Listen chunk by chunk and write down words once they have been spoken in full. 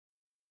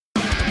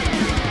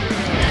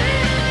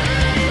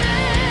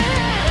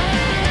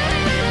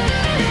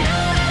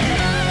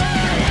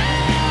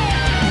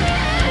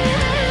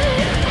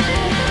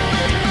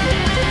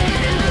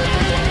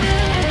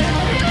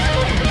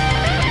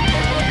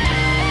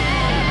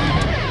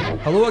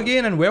Hello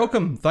again and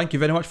welcome. Thank you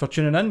very much for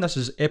tuning in. This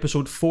is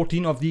episode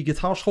 14 of the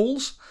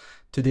GuitArsoles.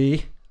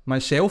 Today,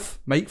 myself,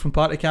 Mike from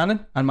Party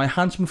Cannon, and my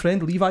handsome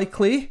friend Levi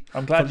Clay.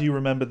 I'm glad you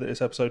remembered that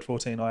it's episode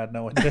 14. I had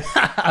no idea.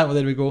 Well,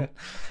 there we go.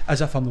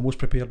 As if I'm the most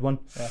prepared one.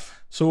 Yeah.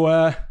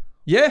 So,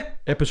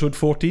 episode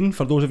 14.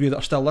 For those of you that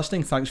are still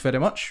listening, thanks very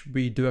much.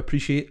 We do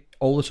appreciate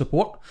all the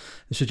support,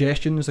 the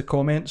suggestions, the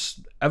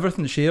comments,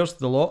 everything, the shares,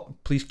 the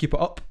lot. Please keep it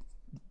up.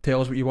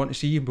 Tell us what you want to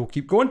see and we'll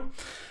keep going.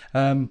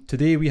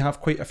 Today we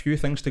have quite a few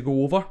things to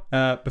go over.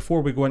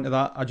 Before we go into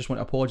that, I just want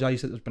to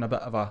apologise that there's been a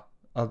bit of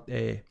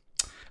a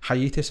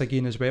hiatus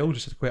again as well.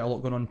 Just quite a lot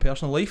going on in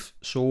personal life.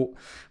 So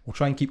we'll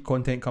try and keep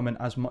content coming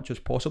as much as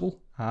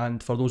possible.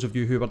 And for those of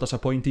you who were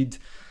disappointed,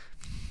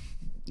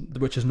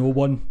 which is no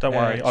one. Don't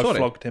worry, I've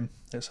flogged him.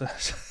 It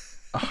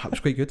was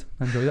quite good.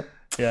 I enjoyed it.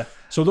 Yeah.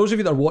 So those of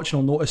you that are watching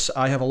will notice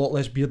I have a lot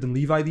less beard than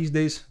Levi these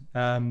days.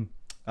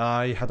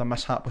 I had a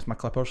mishap with my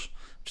clippers.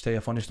 I'll just tell you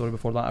a funny story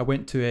before that. I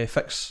went to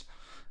fix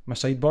my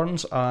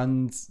sideburns,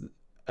 and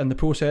in the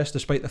process,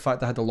 despite the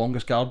fact I had the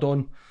longest guard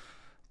on,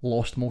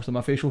 lost most of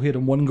my facial hair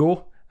in one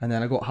go, and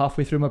then I got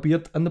halfway through my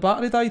beard and the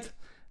battery died.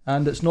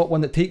 And it's not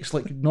one that takes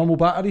like normal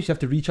batteries, you have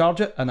to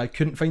recharge it, and I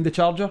couldn't find the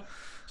charger,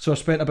 so I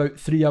spent about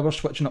 3 hours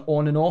switching it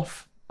on and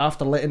off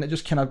after letting it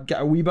just kind of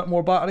get a wee bit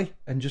more battery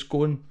and just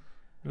going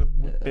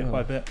bit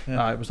by bit.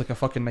 It was like a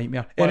fucking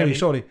nightmare. Anyway,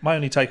 sorry. My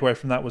only takeaway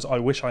from that was I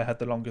wish I had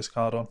the longest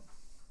card on,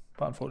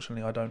 but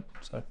unfortunately I don't.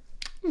 So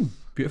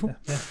beautiful.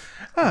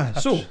 Yeah.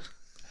 So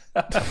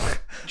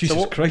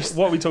Jesus Christ,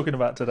 what are we talking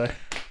about today?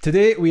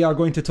 Today we are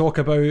going to talk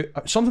about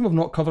something we've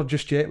not covered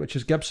just yet, which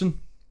is Gibson.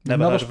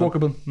 Never spoke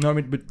about. No, I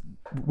mean, but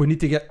we need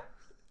to get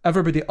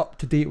everybody up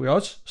to date with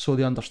us so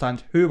they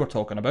understand who we're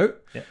talking about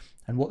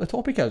and what the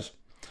topic is.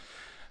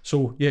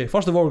 So yeah,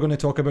 first of all, we're going to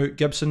talk about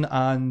Gibson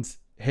and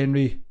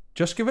Henry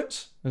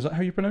Juszkiewicz. Is that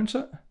how you pronounce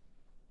it?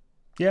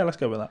 Yeah, let's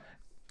go with that.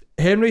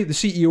 Henry, the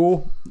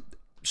CEO,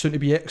 soon to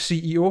be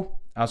ex-CEO,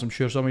 as I'm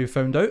sure some of you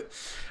found out.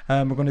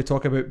 We're going to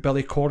talk about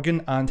Billy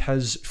Corgan and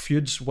his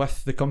feuds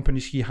with the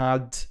companies he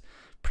had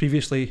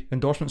previously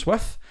endorsements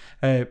with.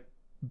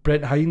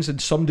 Brent Hines, in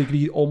some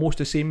degree, almost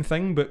the same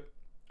thing, but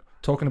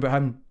talking about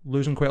him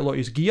losing quite a lot of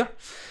his gear.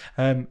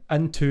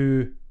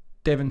 Into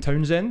Devin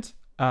Townsend,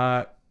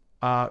 quite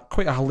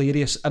a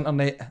hilarious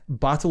internet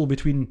battle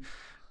between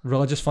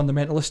religious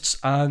fundamentalists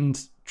and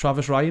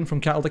Travis Ryan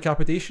from Cattle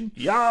Decapitation.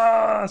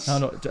 Yes! I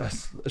know,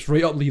 it's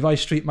right up Levi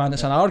Street, man.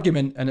 It's an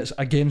argument and it's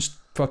against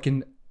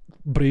fucking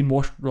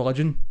brainwashed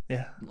religion.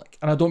 Yeah.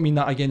 And I don't mean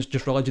that against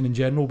just religion in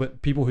general,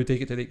 but people who take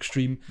it to the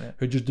extreme,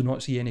 who just do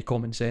not see any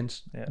common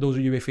sense. Yeah. Those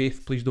of you with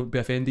faith, please don't be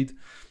offended.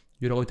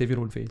 You're allowed to have your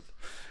own faith.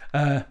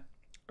 We're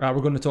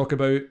going to talk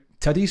about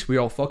titties. We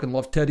all fucking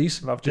love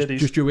titties. Love titties.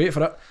 Just you wait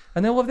for it.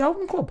 And then we'll have the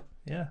album club.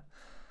 Yeah.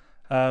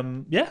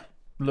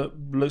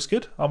 Looks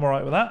good. I'm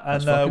alright with that.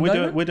 And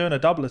we're doing a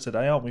doubler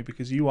today, aren't we?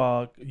 Because you're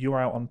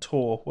out on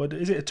tour.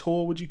 Is it a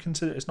tour? Would you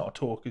consider it's not a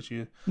tour because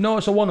you? No,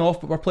 it's a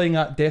one-off. But we're playing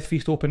at Death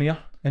Feast Open Air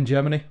in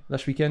Germany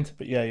this weekend.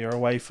 But yeah, you're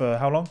away for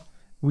how long?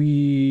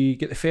 We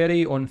get the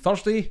ferry on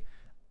Thursday.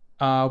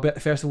 I'll be at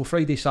the festival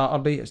Friday,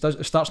 Saturday. It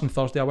starts on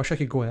Thursday. I wish I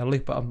could go early,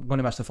 but I'm going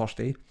to miss the first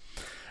day.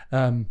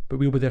 But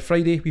we'll be there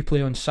Friday. We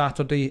play on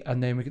Saturday,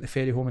 and then we get the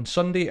ferry home on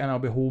Sunday, and I'll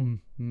be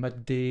home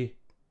midday,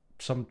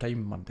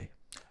 sometime Monday.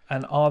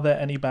 And are there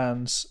any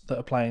bands that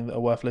are playing that are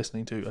worth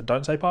listening to? And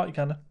don't say Party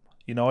Cannon.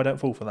 You know I don't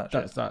fall for that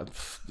shit.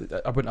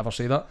 I wouldn't ever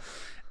say that.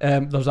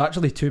 There's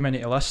actually too many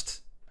to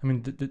list. I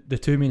mean, the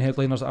two main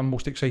headliners that I'm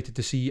most excited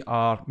to see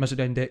are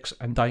Misery Index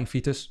and Dying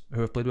Fetus,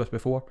 who I've played with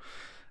before.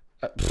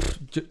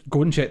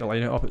 Go and check the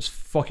lineup up. It's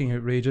fucking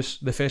outrageous.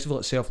 The festival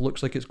itself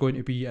looks like it's going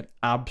to be an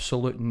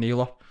absolute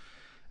nailer.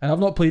 And I've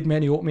not played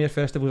many open air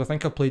festivals. I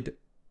think I've played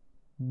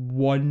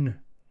one,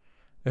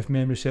 if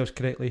memory serves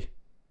correctly,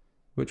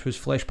 which was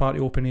Flesh Party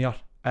Open Air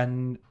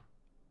in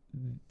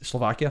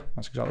Slovakia.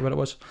 That's exactly what it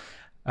was.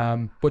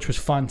 Which was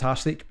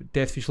fantastic.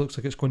 Death Feast looks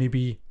like it's going to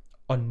be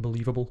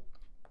unbelievable.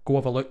 Go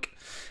have a look.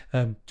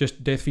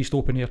 Just Death Feast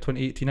Open Air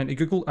 2018 into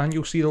Google and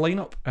you'll see the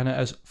lineup, and it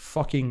is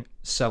fucking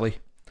silly.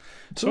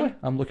 So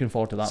I'm looking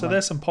forward to that. So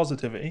there's some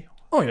positivity.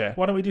 Oh yeah.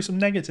 Why don't we do some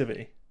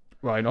negativity?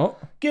 Why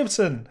not?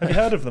 Gibson. Have you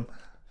heard of them?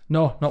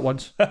 No, not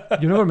once.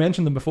 You've never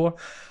mentioned them before.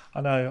 I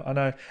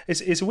know.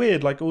 It's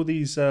weird, like all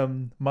these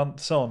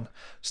months on,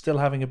 still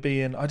having a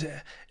be in.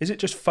 Is it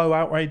just faux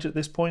outrage at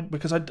this point?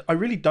 Because I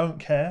really don't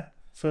care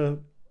for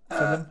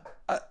them.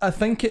 I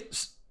think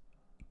it's.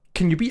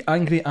 Can you be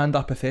angry and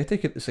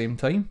apathetic at the same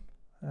time?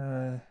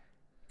 Because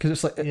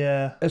it's like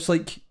it's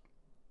like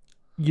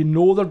you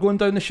know they're going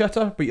down the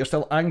shitter, but you're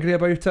still angry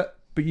about it,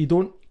 but you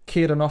don't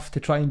care enough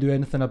to try and do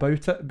anything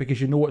about it because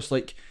you know it's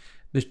like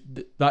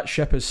that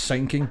ship is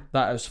sinking.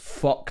 That is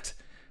fucked.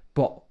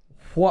 But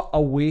what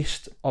a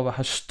waste of a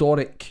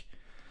historic,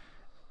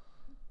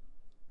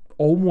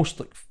 almost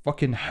like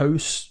fucking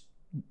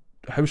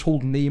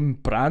household name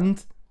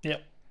brand.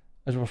 Yep.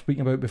 As we were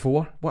speaking about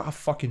before. What a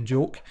fucking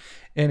joke.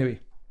 Anyway,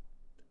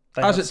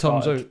 they as it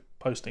turns out,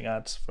 posting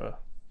ads for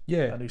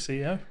a new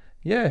CEO.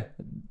 Yeah,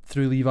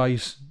 through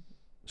Levi's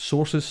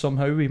sources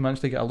somehow we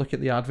managed to get a look at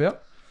the advert.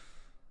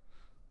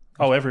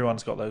 Oh,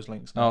 everyone's got those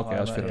links now. Oh, okay,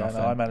 that's fair enough.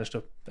 I managed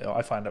to.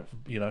 I found out,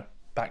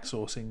 back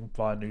sourcing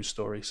via news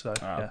stories. So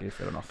okay,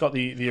 fair enough. Got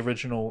the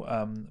original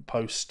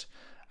post.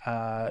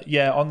 On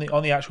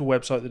the actual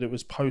website that it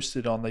was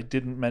posted on, they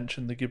didn't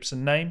mention the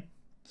Gibson name.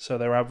 So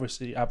they were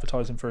obviously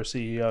advertising for a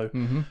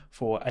CEO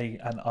for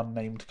an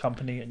unnamed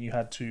company, and you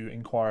had to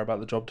inquire about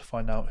the job to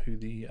find out who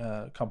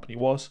the company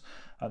was.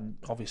 And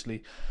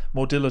obviously,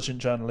 more diligent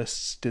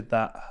journalists did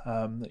that.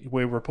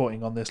 We're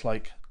reporting on this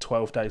like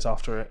 12 days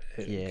after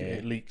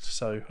it leaked.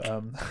 So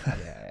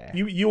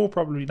you all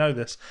probably know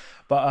this,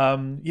 but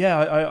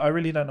I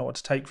really don't know what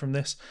to take from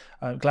this.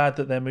 I'm glad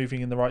that they're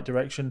moving in the right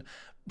direction.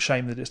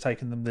 Shame that it's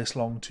taken them this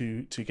long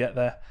to get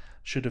there.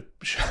 Should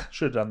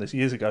have done this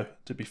years ago,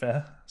 to be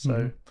fair.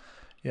 So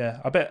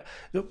I bet.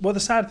 Well, the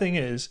sad thing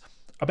is,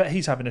 I bet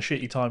he's having a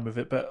shitty time with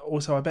it, but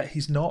also I bet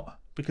he's not,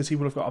 because he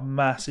will have got a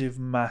massive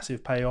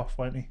payoff,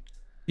 won't he?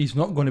 He's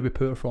not going to be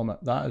poor from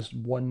it. That is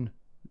one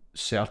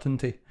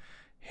certainty.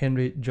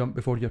 Henry, jump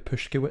before you're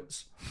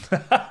pushkiewicz.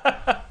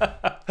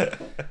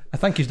 I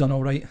think he's done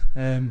all right.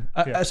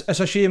 It's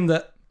a shame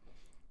that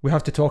we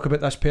have to talk about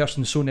this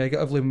person so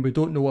negatively when we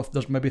don't know if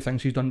there's maybe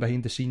things he's done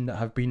behind the scene that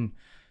have been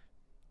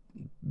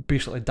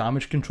basically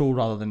damage control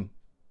rather than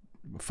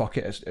fuck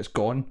it, it's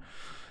gone.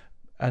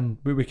 And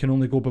we can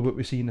only go by what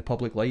we see in the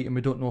public light, and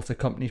we don't know if the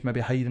company's maybe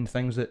hiding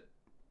things that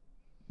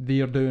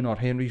they're doing or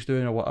Henry's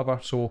doing or whatever.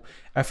 So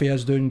if he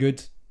is doing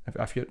good,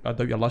 I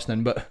doubt you're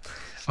listening, but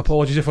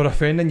apologies for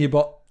offending you,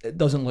 but it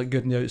doesn't look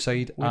good on the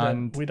outside.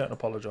 We don't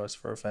apologise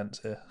for offence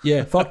here.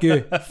 Yeah, fuck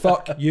you.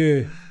 Fuck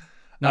you.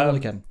 Not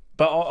really kidding.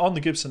 But on the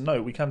Gibson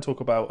note, we can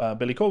talk about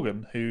Billy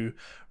Corgan, who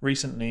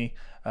recently,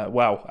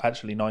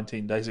 actually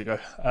 19 days ago.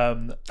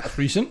 That's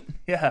recent?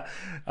 Yeah,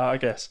 I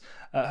guess.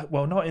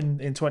 Not in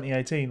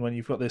 2018 when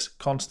you've got this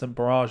constant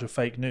barrage of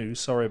fake news.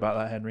 Sorry about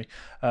that, Henry.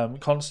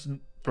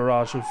 Constant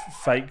barrage of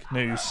fake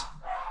news.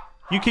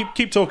 You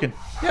keep talking.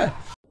 Yeah.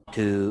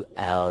 2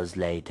 hours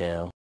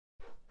later.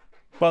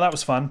 Well, that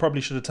was fun.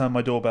 Probably should have turned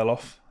my doorbell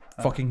off.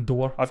 Fucking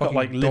door. I've got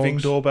like living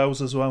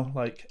doorbells as well.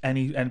 Like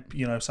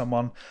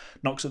someone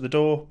knocks at the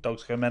door,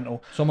 dogs go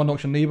mental. Someone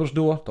knocks your neighbour's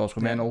door, dogs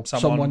go mental.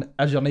 Someone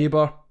is your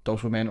neighbour,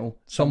 dogs go mental.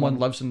 Someone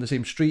lives in the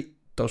same street,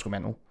 dogs go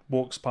mental.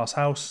 Walks past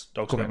house,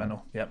 dogs go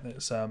mental. Yep,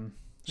 it's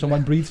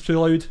Someone breathes too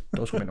loud,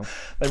 dogs go mental.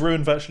 They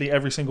ruin virtually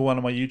every single one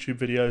of my YouTube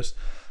videos,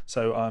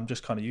 so I'm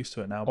just kind of used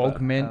to it now.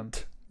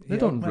 Augment. They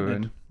don't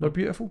ruin. They're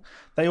beautiful.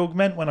 They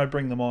augment when I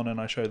bring them on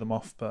and I show them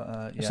off.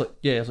 But it's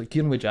like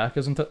Kieran with Jack,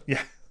 isn't it?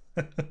 Yeah.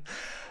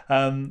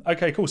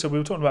 Okay, cool. So we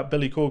were talking about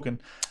Billy Corgan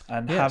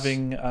and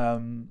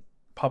having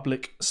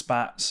public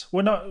spats.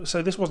 Well, no.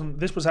 So this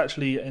was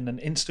actually in an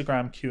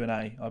Instagram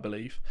Q&A, I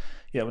believe.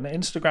 Yeah, in an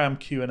Instagram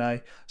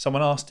Q&A,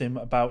 someone asked him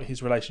about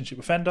his relationship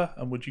with Fender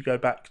and would you go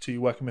back to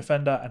working with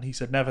Fender? And he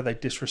said never. They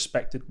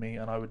disrespected me,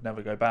 and I would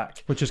never go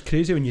back. Which is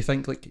crazy when you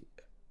think, like,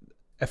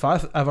 if I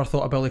ever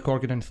thought of Billy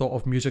Corgan and thought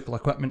of musical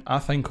equipment, I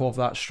think of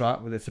that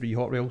Strat with the 3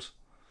 hot rails.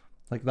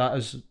 Like that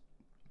is.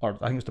 Or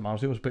I think it's the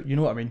Marzio's, but you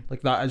know what I mean?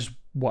 Like that is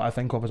what I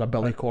think of as a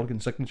Billy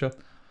Corgan signature.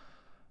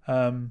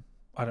 I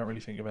don't really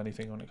think of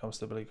anything when it comes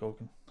to Billy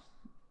Corgan.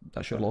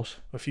 That's your loss.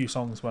 A few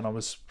songs when I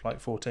was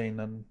like 14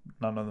 and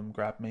none of them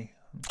grabbed me.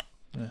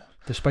 Yeah.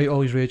 Despite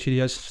all his rage,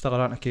 he is still a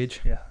rat in a cage.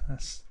 Yeah,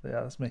 that's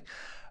me.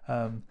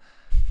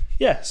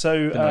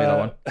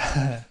 So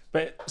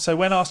so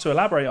when asked to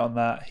elaborate on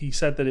that, he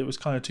said that it was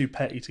kind of too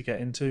petty to get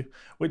into,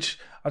 which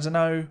I don't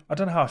know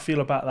how I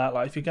feel about that.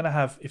 Like if you're gonna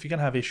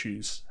have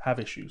issues, have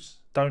issues.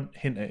 Don't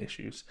hint at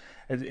issues.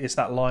 It's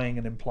that lying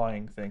and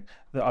implying thing.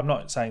 I'm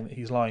not saying that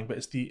he's lying, but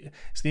it's the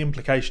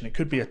implication. It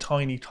could be a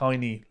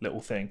tiny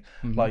little thing.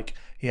 Like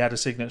he had a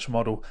signature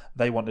model.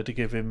 They wanted to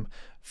give him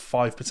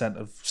 5%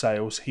 of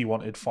sales. He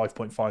wanted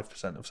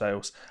 5.5% of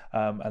sales,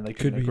 and they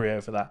couldn't agree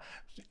over that.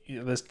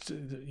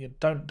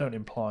 Don't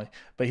imply.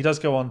 But he does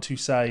go on to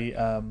say,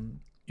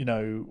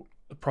 the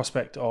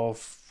prospect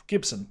of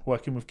Gibson,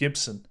 working with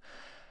Gibson.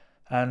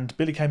 And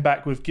Billy came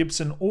back with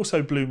Gibson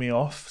also blew me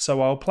off,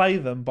 so I'll play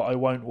them, but I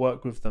won't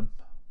work with them.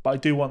 But I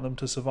do want them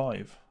to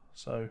survive.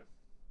 So,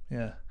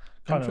 yeah,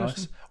 kind of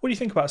nice. What do you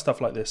think about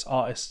stuff like this?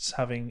 Artists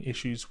having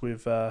issues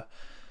with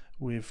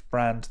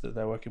brand that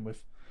they're working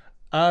with?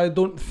 I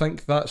don't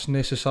think that's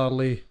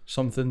necessarily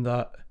something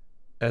that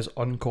is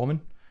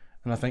uncommon.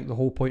 And I think the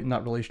whole point in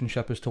that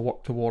relationship is to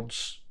work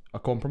towards a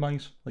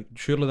compromise. Like,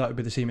 surely that would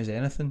be the same as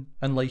anything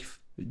in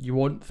life. You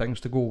want things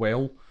to go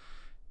well,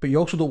 but you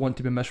also don't want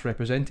to be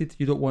misrepresented.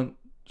 You don't want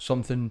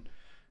something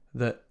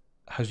that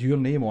has your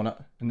name on it,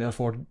 and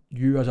therefore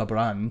you as a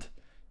brand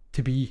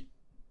to be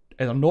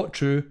either not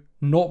true,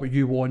 not what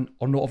you want,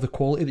 or not of the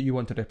quality that you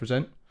want to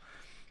represent.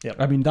 Yep.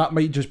 I mean, that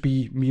might just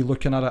be me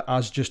looking at it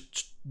as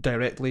just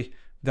directly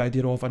the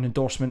idea of an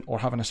endorsement or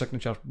having a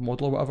signature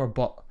model or whatever,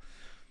 but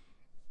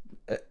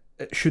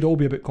it should all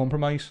be about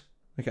compromise.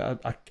 Like I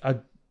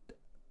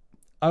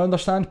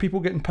understand people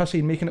getting pissy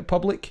and making it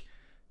public,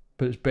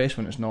 but it's best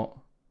when it's not.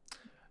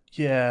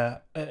 Yeah,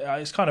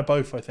 it's kind of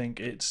both, I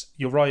think.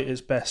 You're right,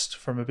 it's best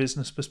from a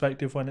business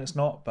perspective when it's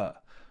not,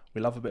 but we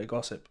love a bit of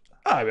gossip.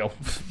 Well.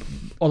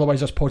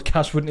 Otherwise this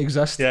podcast wouldn't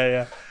exist.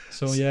 Yeah.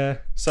 So yeah.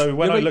 So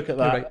when You're I right, look at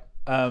you're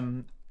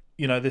that,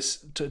 you know, this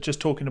just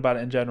talking about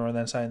it in general and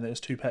then saying that it's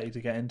too petty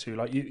to get into,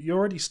 like you're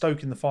already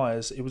stoking the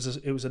fires. It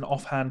was an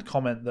offhand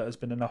comment that has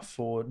been enough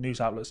for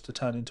news outlets to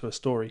turn into a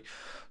story.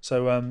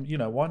 So you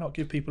know, why not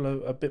give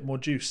people a bit more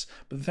juice?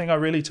 But the thing I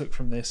really took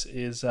from this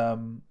is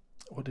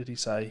what did he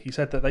say? He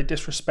said that they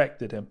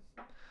disrespected him.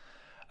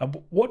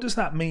 And what does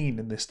that mean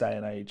in this day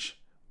and age?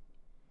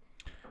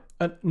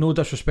 And no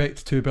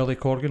disrespect to Billy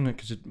Corgan,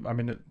 because I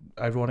mean,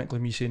 ironically,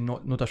 me saying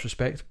no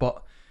disrespect,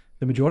 but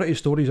the majority of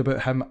stories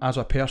about him as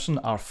a person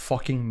are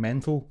fucking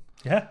mental.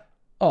 Yeah.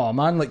 Oh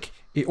man, like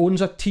he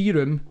owns a tea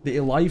room that he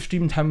live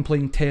streamed him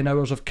playing 10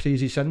 hours of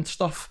crazy synth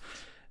stuff,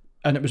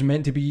 and it was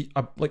meant to be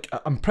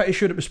I'm pretty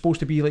sure it was supposed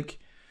to be like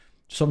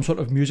some sort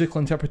of musical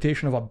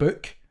interpretation of a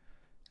book.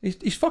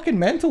 He's fucking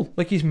mental.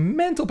 Like he's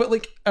mental, but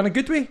like in a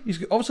good way.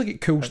 He's obviously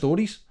got cool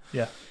stories.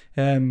 Yeah.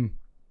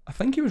 I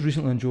think he was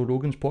recently on Joe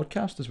Rogan's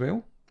podcast as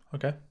well.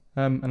 Okay.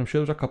 And I'm sure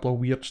there's a couple of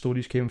weird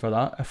stories came for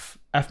that,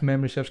 if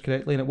memory serves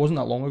correctly, and it wasn't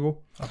that long ago.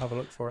 I'll have a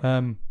look for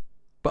it.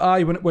 But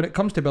aye, when it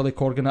comes to Billy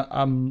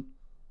Corgan,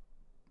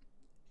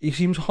 he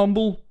seems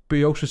humble, but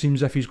he also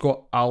seems as if he's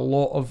got a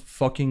lot of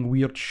fucking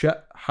weird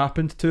shit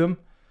happened to him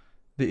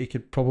that he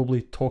could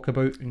probably talk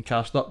about and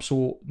cast up.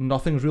 So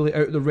nothing's really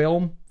out of the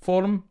realm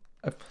for him,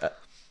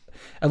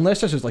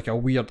 unless this is like a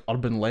weird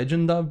urban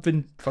legend I've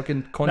been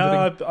fucking conjuring.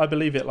 No, I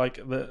believe it. Like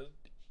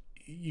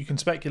you can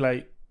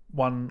speculate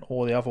one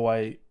or the other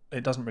way.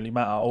 It doesn't really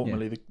matter.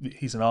 Ultimately,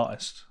 he's an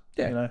artist.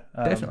 Yeah, you know?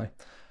 definitely.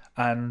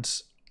 And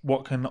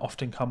what can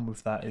often come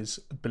with that is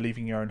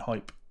believing your own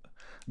hype.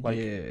 Like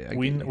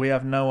we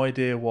have no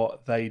idea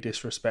what they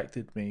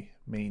disrespected me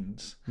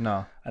means.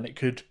 No,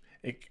 and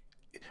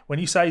when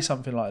you say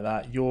something like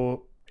that,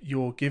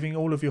 you're giving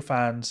all of your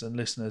fans and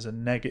listeners a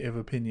negative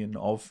opinion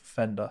of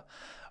Fender,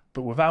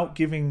 but without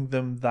giving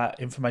them that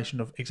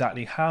information of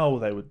exactly how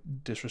they would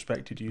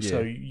disrespected you, so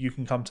you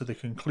can come to the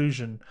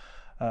conclusion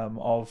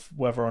of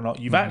whether or not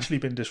you've actually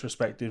been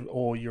disrespected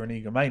or you're an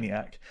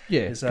egomaniac.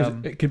 Yeah, because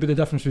it could be the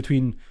difference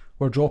between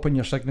we're dropping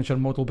your signature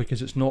model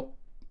because it's not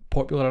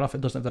popular enough,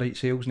 it doesn't have the right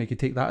sales, and you could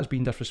take that as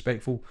being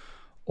disrespectful,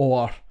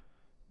 or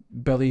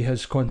Billy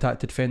has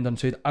contacted Fender and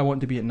said, I want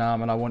to be at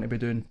NAMM and I want to be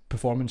doing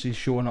performances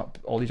showing up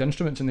all these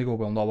instruments, and they go,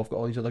 well no, we've got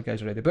all these other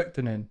guys already booked.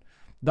 And then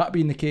that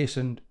being the case,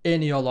 and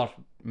any other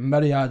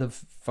myriad of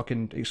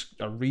fucking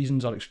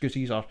reasons or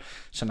excuses or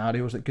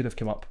scenarios that could have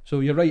come up.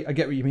 So you're right, I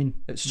get what you mean.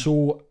 It's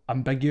so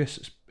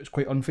ambiguous, it's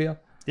quite unfair.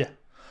 Yeah.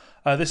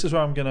 This is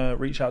where I'm going to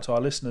reach out to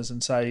our listeners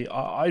and say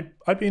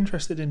I'd be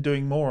interested in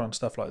doing more on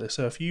stuff like this.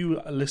 So if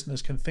you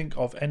listeners can think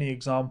of any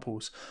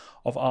examples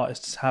of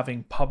artists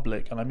having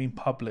public, and I mean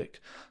public,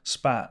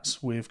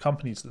 spats with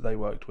companies that they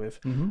worked with,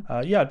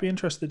 I'd be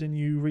interested in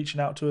you reaching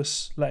out to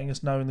us, letting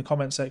us know in the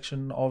comment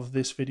section of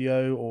this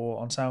video or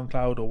on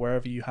SoundCloud or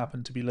wherever you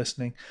happen to be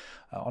listening,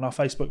 on our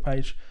Facebook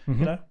page.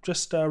 You know,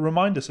 just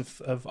remind us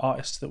of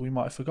artists that we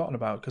might have forgotten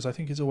about, because I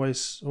think it's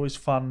always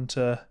fun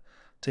to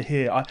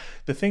hear.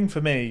 The thing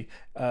for me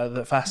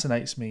that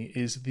fascinates me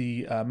is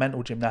the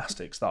mental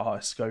gymnastics that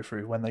artists go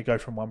through when they go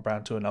from one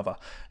brand to another.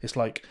 It's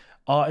like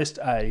artist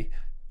A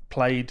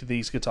played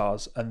these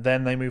guitars and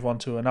then they move on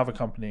to another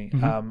company,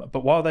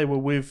 but while they were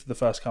with the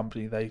first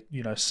company, they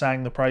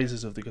sang the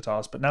praises of the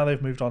guitars, but now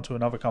they've moved on to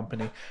another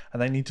company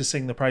and they need to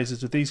sing the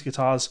praises of these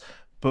guitars.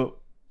 But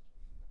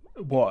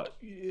what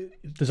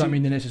does that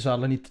mean? They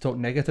necessarily need to talk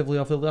negatively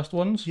of the last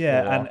ones?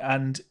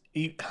 And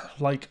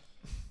like,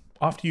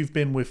 after you've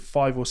been with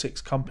 5 or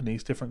 6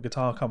 companies, different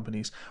guitar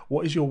companies,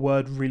 what is your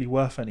word really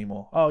worth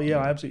anymore? Oh yeah,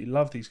 I absolutely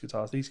love these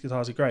guitars. These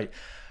guitars are great.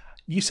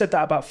 You said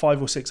that about 5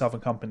 or 6 other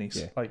companies.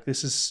 Yeah. Like,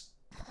 this is...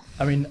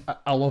 I mean,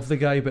 I love the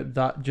guy, but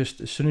that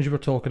just, as soon as you were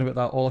talking about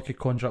that, all I could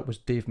conjure up was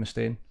Dave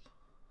Mustaine.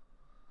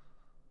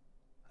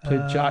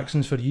 Played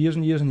Jackson's for years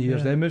and years and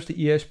years, then moves to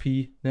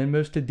ESP, then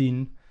moves to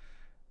Dean,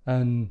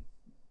 and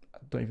I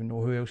don't even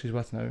know who else he's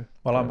with now.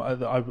 Well,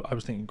 I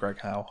was thinking Greg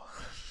Howe.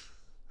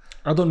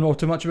 I don't know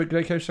too much about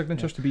Greg Howe's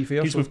signatures, to be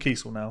fair. He's with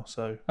Kiesel now,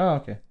 so... Oh,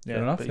 okay. Fair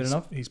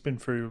enough. He's been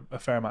through a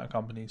fair amount of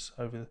companies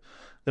over...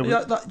 In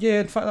fact,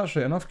 that's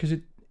right enough, because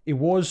he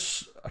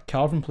was a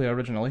Carvin player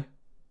originally,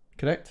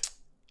 correct?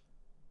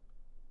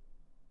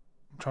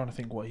 I'm trying to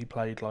think what he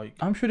played like.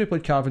 I'm sure he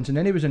played Carvins, and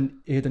then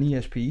he had an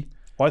ESP.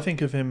 Well, I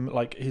think of him,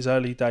 like, his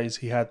early days,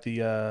 he had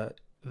the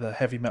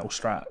heavy metal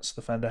Strats,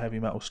 the Fender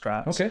heavy metal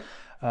Strats. Okay.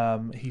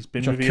 He's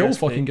been with ESP. Cool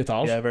fucking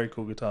guitars. Yeah, very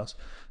cool guitars.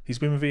 He's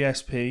been with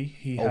ESP.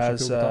 He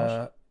has.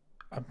 Cool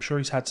I'm sure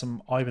he's had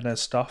some Ibanez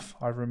stuff.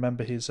 I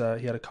remember he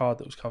had a card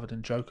that was covered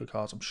in Joker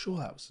cards. I'm sure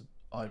that was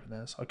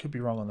Ibanez. I could be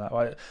wrong on that.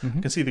 I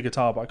can see the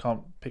guitar, but I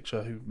can't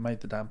picture who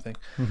made the damn thing.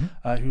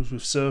 He was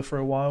with Sir for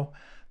a while.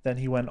 Then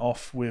he went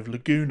off with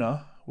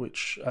Laguna,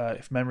 which,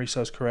 if memory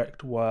serves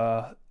correct,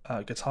 were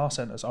Guitar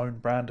Center's own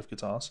brand of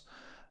guitars.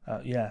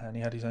 And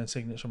he had his own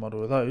signature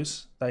model of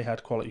those. They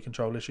had quality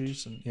control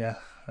issues, and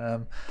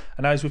and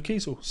now he's with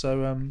Kiesel.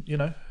 So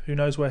who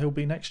knows where he'll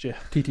be next year?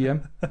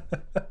 TTM.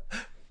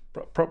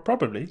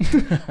 Probably. He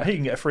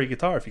can get a free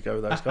guitar if you go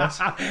with those guys.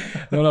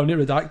 No, I need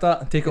to redact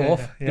that and take it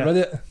off. Get rid of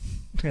it.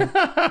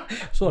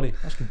 Sorry,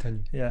 let's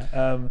continue.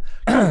 Yeah.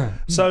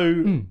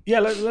 So yeah,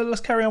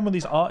 let's carry on with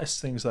these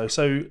artist things though.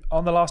 So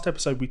on the last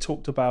episode, we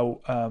talked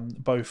about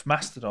both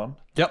Mastodon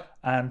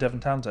and Devin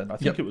Townsend. I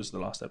think it was the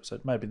last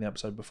episode, maybe in the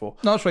episode before.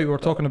 No, that's right. We were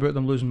talking about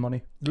them losing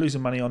money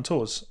On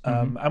tours.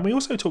 And we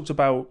also talked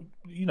about,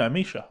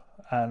 Misha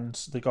and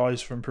the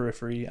guys from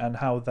Periphery and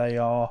how they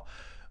are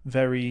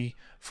very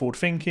forward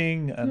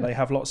thinking and they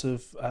have lots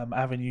of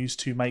avenues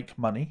to make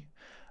money.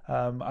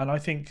 And I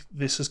think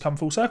this has come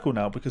full circle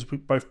now because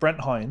both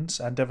Brent Hines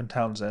and Devin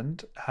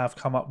Townsend have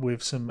come up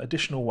with some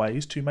additional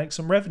ways to make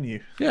some revenue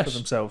for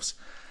themselves.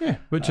 Yeah,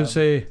 which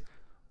is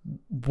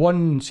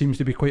one seems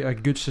to be quite a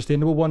good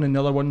sustainable one, and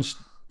the other one's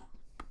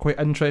quite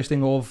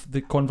interesting of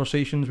the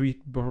conversations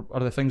or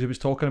the things he was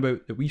talking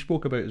about that we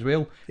spoke about as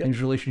well in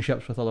his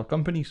relationships with other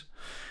companies.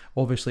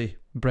 Obviously,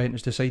 Brent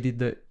has decided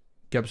that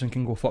Gibson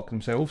can go fuck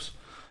themselves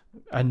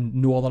in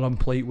no other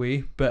unpolite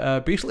way,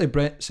 but basically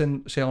Brent's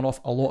selling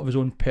off a lot of his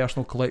own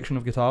personal collection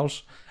of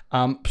guitars,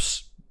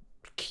 amps,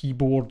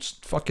 keyboards,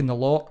 fucking the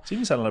lot. He's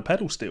even selling a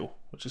pedal steel,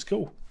 which is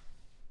cool.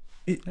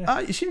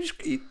 He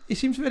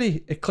seems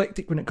very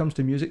eclectic when it comes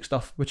to music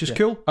stuff, which is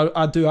cool.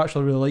 I do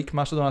actually really like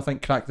Mastodon. I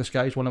think Crack the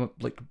Sky is one of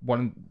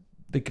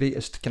the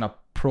greatest kind of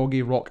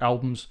proggy rock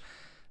albums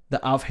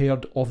that I've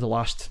heard of the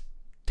last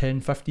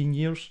 10-15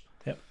 years.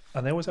 Yep,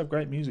 and they always have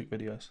great music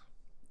videos.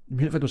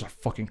 Music videos are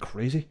fucking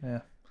crazy.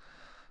 Yeah.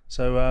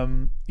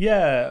 So,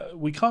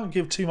 we can't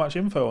give too much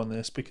info on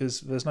this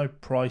because there's no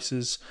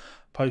prices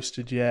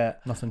posted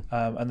yet. Nothing.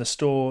 And the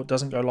store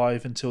doesn't go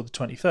live until the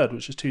 23rd,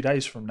 which is 2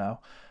 days from now.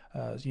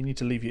 You need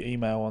to leave your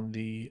email on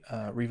the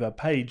Reverb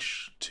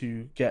page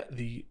to get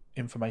the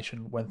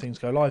information when things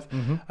go live.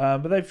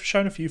 But they've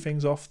shown a few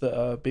things off that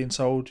are being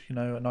sold. A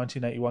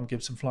 1981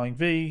 Gibson Flying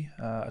V,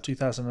 a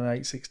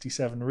 2008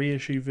 67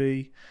 reissue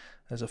V.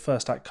 There's a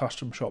First Act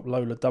Custom Shop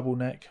Lola Double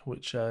Neck,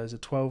 which is a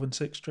 12 and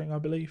 6 string, I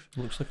believe.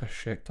 Looks like a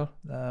Schecter.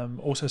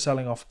 Also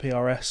selling off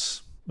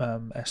PRS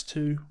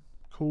S2.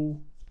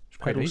 Cool. It's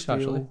quite nice,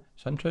 actually.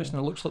 It's interesting.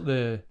 It looks like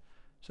is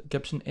it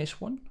Gibson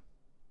S1?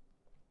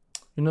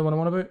 You know what I'm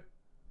on about?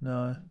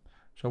 No.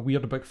 It's a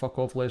weird big fuck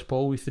off Les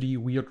Paul with 3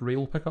 weird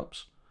rail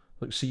pickups.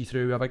 Like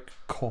see-through, a big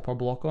copper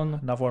block on them.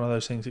 Another one of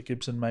those things that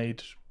Gibson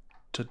made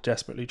to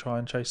desperately try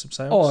and chase some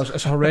sales. Oh,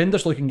 it's a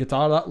horrendous looking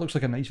guitar. That looks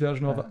like a nice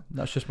version of it.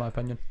 That's just my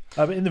opinion.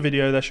 But in the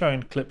video, they're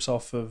showing clips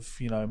off of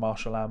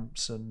Marshall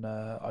amps, and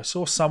I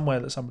saw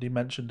somewhere that somebody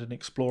mentioned an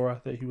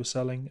Explorer that he was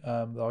selling,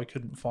 though I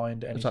couldn't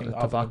find anything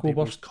other than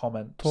people's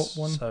comments. Top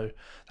one? So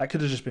that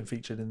could have just been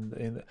featured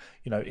in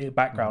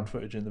background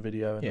footage in the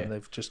video, and then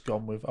they've just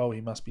gone with, he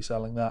must be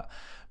selling that.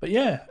 But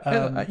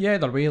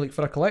either way, like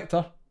for a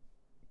collector,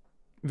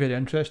 very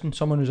interesting.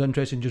 Someone who's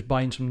interested in just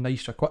buying some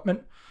nice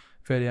equipment.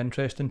 Very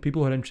interesting.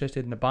 People who are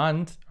interested in the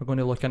band are going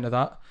to look into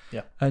that.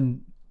 Yeah.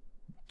 And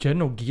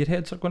general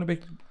gearheads are going to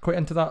be quite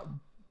into that.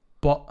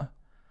 But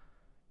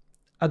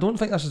I don't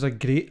think this is a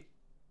great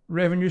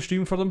revenue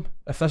stream for them.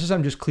 If this is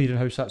him just clearing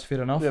house, that's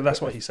fair enough. Yeah,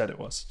 that's what he said it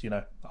was.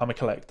 I'm a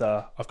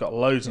collector. I've got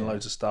loads and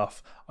loads of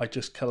stuff. I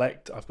just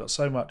collect. I've got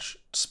so much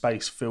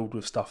space filled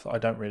with stuff that I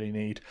don't really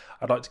need.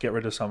 I'd like to get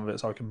rid of some of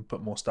it so I can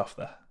put more stuff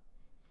there.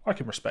 I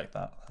can respect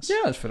that.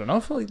 That's fair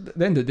enough. Like, at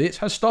the end of the day, it's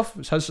his stuff.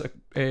 It's his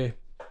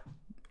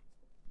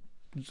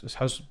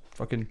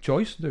fucking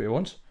choice. Do what he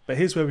wants. But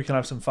here's where we can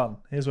have some fun.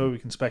 Here's where we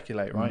can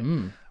speculate, right?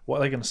 What are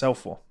they going to sell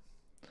for?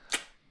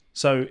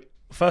 So,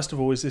 first of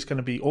all, is this going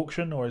to be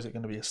auction or is it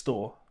going to be a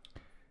store?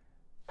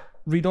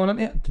 Read on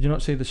it. Did you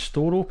not say the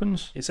store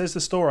opens? It says the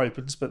store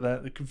opens, but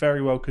it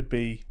very well could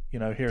be,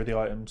 here are the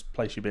items,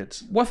 place your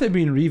bids. With it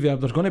being Reverb,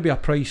 there's going to be a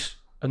price,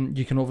 and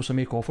you can obviously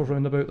make offers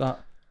round about that.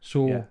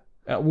 So,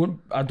 it won't.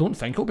 I don't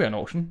think it'll be an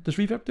auction. Does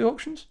Reverb do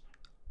auctions?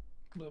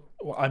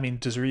 Well, I mean,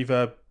 does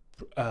Reverb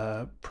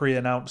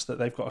pre-announce that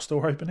they've got a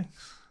store opening?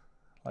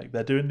 Like,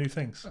 they're doing new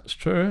things. That's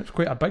true. It's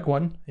quite a big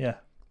one. Yeah.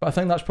 But I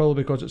think that's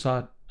probably because it's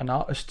an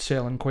artist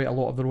selling quite a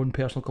lot of their own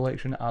personal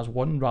collection as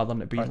one, rather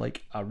than it being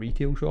like a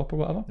retail shop or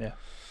whatever. Yeah.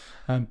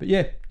 But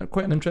yeah,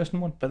 quite an interesting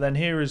one. But then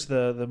here is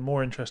the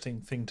more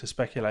interesting thing to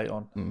speculate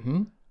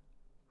on.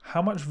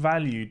 How much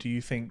value do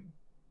you think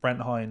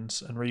Brent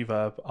Hines and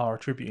Reverb are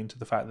attributing to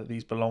the fact that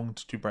these belonged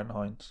to Brent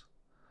Hines?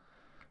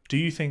 Do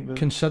you think that,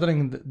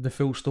 considering the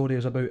full story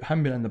is about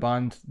him being in the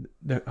band,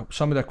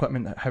 some of the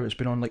equipment, how it's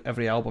been on like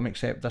every album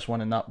except this one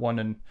and that one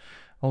and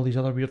all these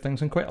other weird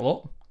things, and quite a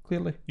lot,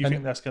 clearly. You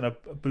think that's going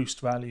to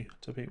boost value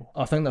to people?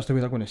 I think that's the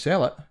way they're going to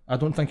sell it. I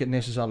don't think it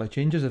necessarily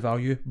changes the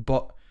value,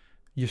 but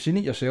you've seen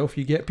it yourself.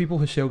 You get people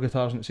who sell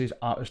guitars and it says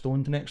artist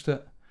owned next to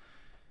it.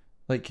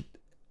 Like,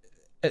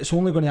 it's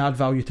only going to add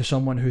value to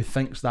someone who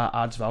thinks that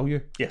adds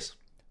value. Yes.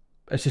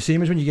 It's the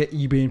same as when you get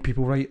eBay and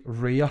people write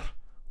rare,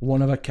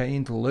 one of a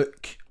kind,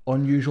 look,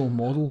 unusual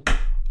model.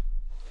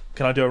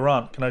 Can I do a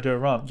rant?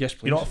 Yes,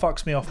 please. You know what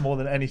fucks me off more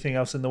than anything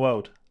else in the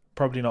world?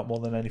 Probably not more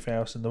than anything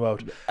else in the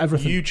world.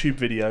 Everything. YouTube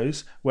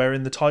videos where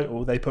in the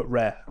title they put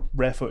rare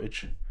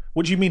footage.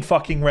 What do you mean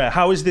fucking rare?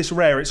 How is this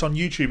rare? It's on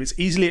YouTube. It's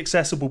easily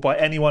accessible by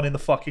anyone in the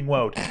fucking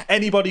world.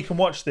 Anybody can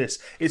watch this.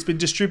 It's been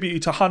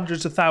distributed to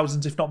hundreds of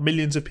thousands, if not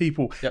millions of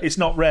people. Yep. It's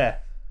not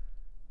rare.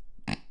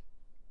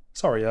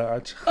 Sorry,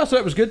 That's what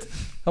it was good.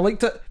 I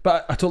liked it,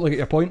 but I totally get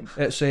your point.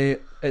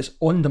 It's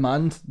on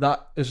demand.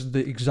 That is the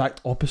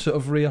exact opposite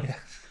of rare. Yeah.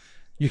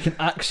 You can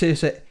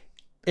access it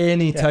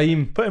any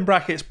time. Put in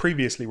brackets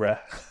previously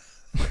rare.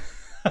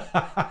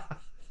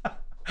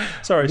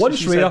 Sorry,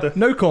 Once rare,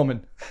 now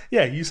common.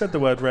 Yeah, you said the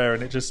word rare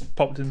and it just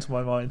popped into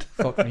my mind.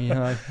 Fuck me,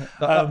 aye.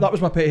 That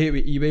was my pet hate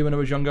with eBay when I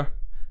was younger.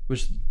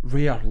 Was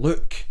rare.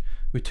 Look,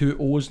 with 2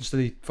 O's instead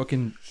of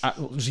fucking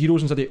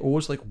zeros instead of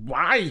O's. Like,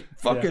 why?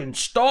 Fucking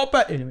stop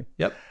it. Anyway,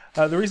 yep.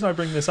 The reason I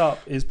bring this up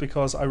is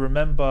because I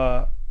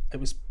remember it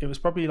was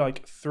probably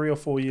like 3 or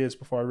 4 years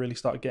before I really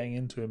started getting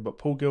into him. But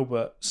Paul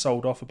Gilbert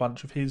sold off a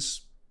bunch of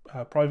his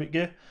private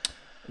gear.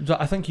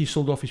 I think he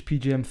sold off his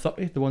PGM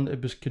 30, the one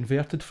that was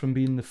converted from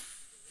being the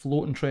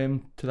floating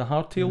trem to the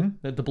hardtail.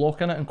 They had the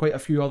block in it, and quite a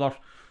few other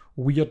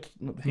weird,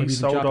 maybe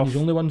the Japanese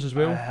only ones as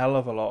well. A hell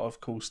of a lot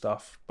of cool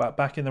stuff. But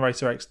back in the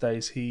Racer X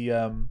days, he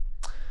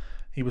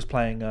was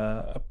playing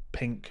a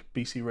pink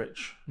BC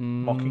Rich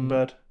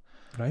Mockingbird,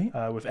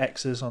 right? With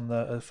X's on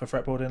the for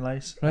fretboard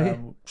inlays. Right.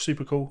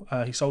 Super cool.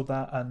 He sold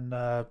that, and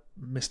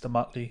Mr.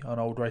 Muttley, an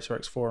old Racer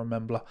X forum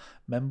member.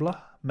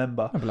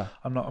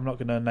 I'm not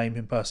going to name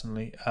him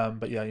personally,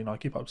 but yeah, I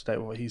keep up to date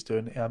with what he's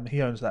doing.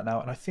 He owns that now,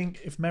 and I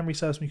think, if memory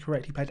serves me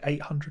correct, he paid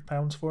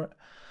 £800 for it.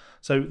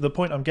 So the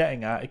point I'm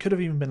getting at, it could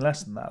have even been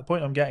less than that. The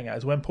point I'm getting at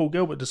is when Paul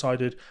Gilbert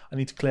decided, I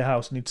need to clear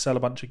house, I need to sell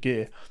a bunch of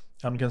gear,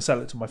 I'm going to sell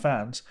it to my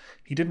fans.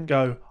 He didn't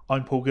go,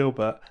 I'm Paul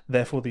Gilbert,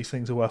 therefore these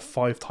things are worth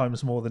 5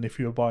 times more than if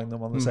you were buying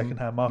them on the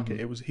second-hand market.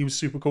 He was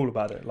super cool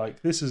about it.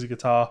 Like, this is a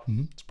guitar,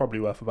 it's probably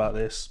worth about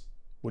this.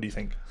 What do you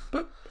think?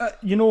 But,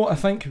 I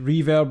think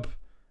reverb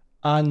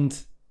and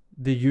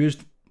the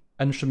used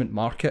instrument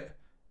market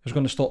is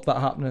going to stop that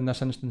happening in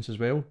this instance as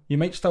well. You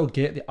might still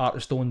get the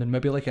artist owned and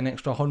maybe like an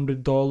extra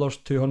 $100,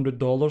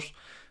 $200,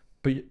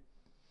 but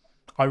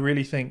I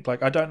really think,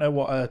 like, I don't know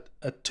what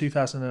a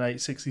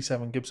 2008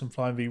 67 Gibson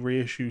Flying V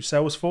reissue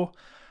sells for.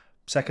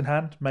 Second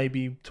hand,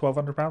 maybe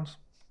 £1,200.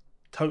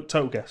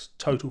 Total guess.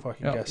 Total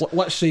fucking guess.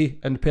 Let's say,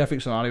 in the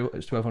perfect scenario,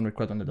 it's 1,200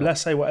 quid on the door.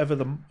 Let's say whatever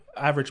the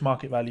average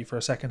market value for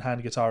a second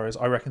hand guitar is,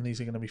 I reckon these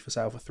are going to be for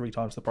sale for 3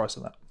 times the price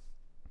of that.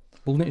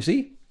 We'll need to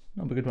see.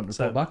 That'll be a good one to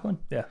report back on.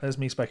 Yeah, there's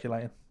me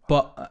speculating.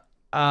 But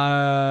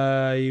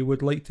I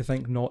would like to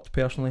think not,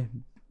 personally,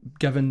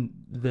 given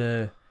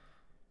the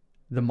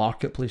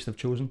marketplace they've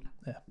chosen.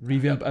 Yeah.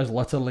 Reverb is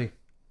literally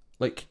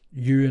like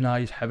you and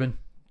I's heaven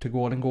to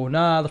go on and go,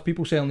 nah, there's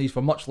people selling these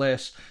for much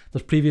less.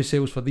 There's previous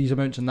sales for these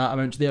amounts and that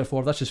amounts.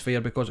 Therefore, this is fair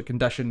because of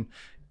condition,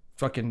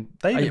 fucking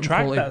they even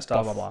track quality, that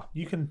stuff. Blah, blah, blah.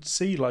 You can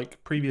see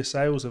like previous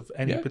sales of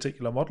any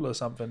particular model or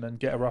something and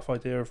get a rough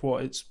idea of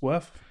what it's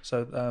worth.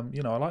 So,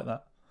 I like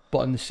that. But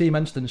in the same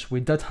instance, we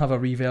did have a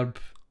Reverb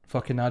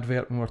fucking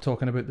advert when we were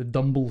talking about the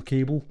Dumble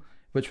cable,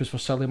 which was for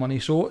silly money.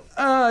 So,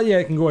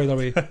 it can go either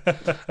way.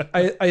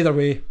 Either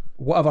way,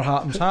 whatever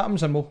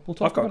happens, and we'll talk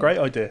about it. I've got a great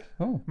idea.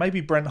 Oh.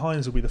 Maybe Brent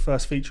Hines will be the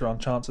first feature on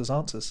Chance's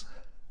Answers.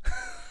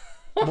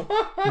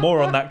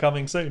 More on that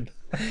coming soon.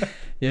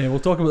 Yeah,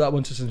 we'll talk about that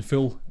once it's in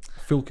full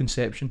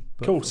conception.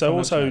 Cool. So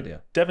also,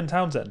 Devin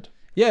Townsend.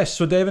 Yes,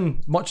 so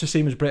Devin, much the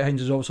same as Brett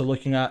Hines, is also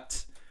looking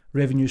at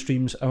revenue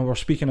streams, and we're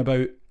speaking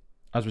about,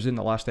 as was in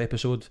the last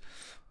episode,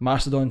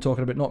 Mastodon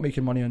talking about not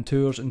making money on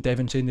tours, and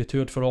Devin saying they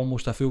toured for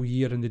almost a full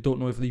year and they don't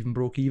know if they even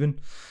broke even.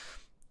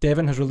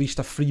 Devin has released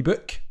a free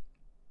book.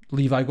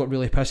 Levi got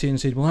really pissy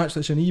and said, well, actually,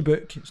 it's an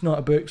ebook. It's not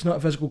a book. It's not a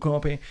physical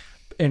copy.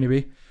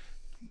 Anyway,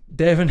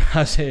 Devin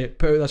has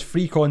put out this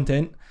free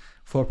content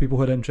for people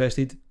who are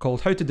interested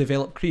called How to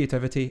Develop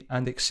Creativity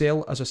and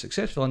Excel as a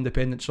Successful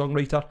Independent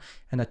Songwriter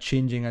in a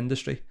Changing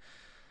Industry.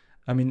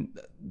 I mean,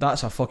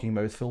 that's a fucking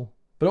mouthful.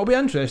 But it'll be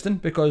interesting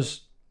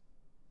because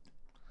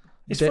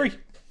it's free.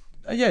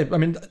 Yeah, I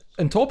mean,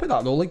 on top of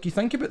that though, like you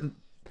think about,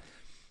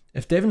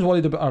 if Devin's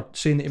worried about or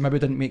saying that he maybe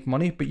didn't make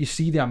money, but you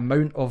see the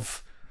amount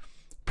of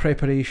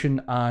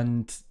preparation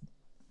and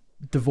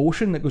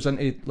devotion that goes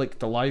into like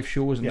the live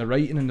shows and the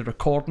writing and the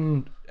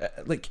recording,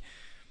 like,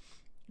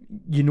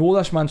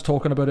 this man's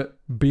talking about it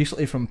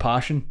basically from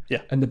passion,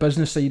 and the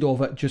business side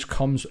of it just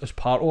comes as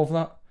part of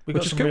that. We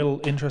got some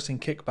real interesting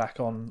kickback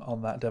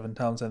on that Devin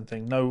Townsend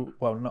thing. Not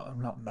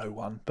no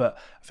one, but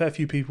a fair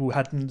few people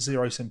had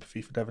zero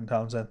sympathy for Devin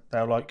Townsend. They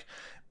were like,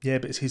 yeah,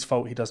 but it's his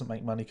fault he doesn't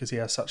make money because he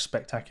has such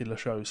spectacular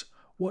shows.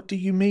 What do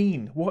you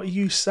mean? What are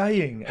you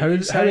saying? How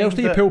else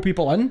do you pull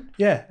people in?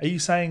 Yeah, are you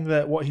saying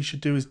that what he should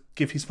do is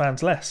give his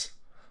fans less?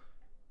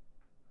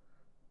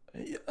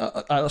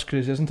 That's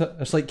crazy, isn't it?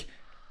 It's like,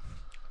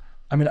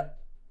 I mean,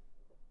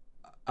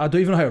 I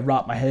don't even know how to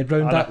wrap my head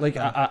around that. Like,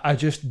 I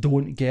just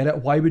don't get it.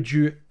 Why would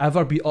you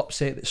ever be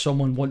upset that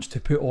someone wants to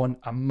put on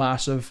a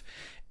massive,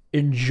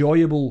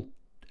 enjoyable,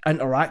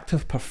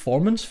 interactive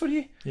performance for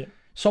you? Yeah.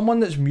 Someone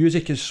that's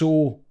music is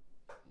so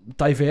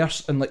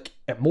diverse and like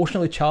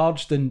emotionally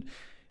charged and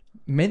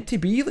meant to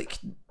be like,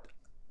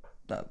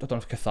 I don't know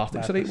if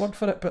cathartic's the right word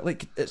for it, but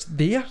like it's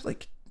there,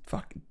 like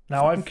fucking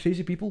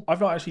crazy people. I've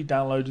not actually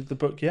downloaded the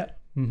book yet.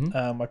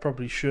 I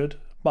probably should,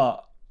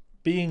 but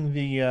being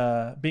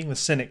the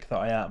cynic that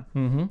I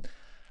am,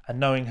 and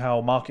knowing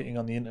how marketing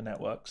on the internet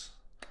works,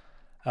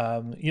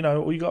 You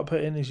know, all you got to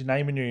put in is your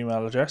name and your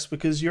email address,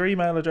 because your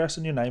email address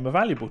and your name are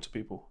valuable to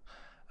people.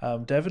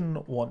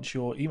 Devin wants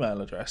your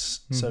email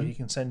address so he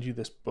can send you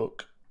this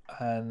book.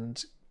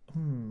 And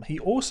he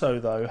also,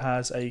 though,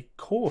 has a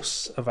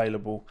course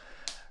available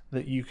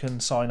that you can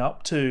sign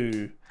up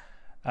to.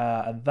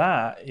 And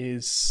that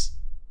is,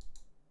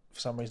 for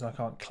some reason I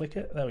can't click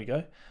it. There we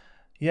go.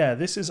 Yeah,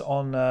 this is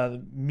on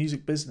the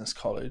Music Business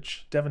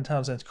College, Devin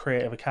Townsend's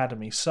Creative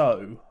Academy.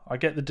 So I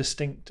get the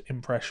distinct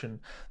impression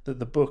that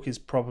the book is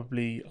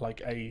probably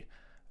like a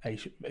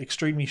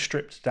extremely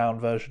stripped down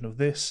version of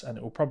this, and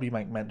it will probably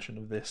make mention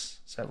of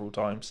this several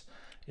times.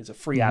 It's a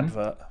free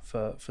advert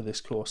for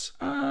this course.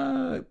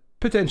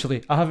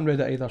 Potentially. I haven't read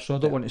it either, so I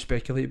don't want to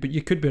speculate, but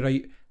you could be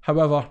right.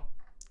 However,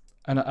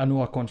 and I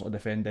know I constantly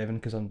defend Devin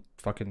because I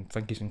fucking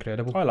think he's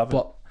incredible. I love him.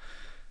 But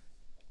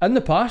in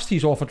the past,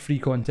 he's offered free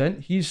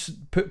content. He's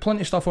put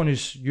plenty of stuff on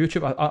his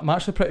YouTube. I'm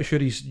actually pretty sure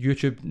his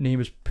YouTube name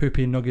is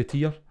Poopy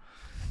Nuggeteer.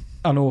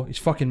 I know, he's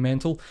fucking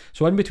mental.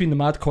 So in between the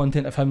mad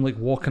content of him like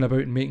walking about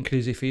and making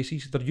crazy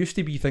faces, there used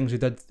to be things he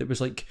did that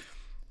was like,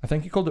 I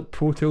think he called it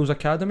Pro Tools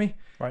Academy.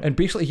 Right. And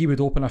basically he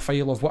would open a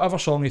file of whatever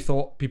song he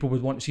thought people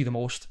would want to see the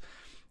most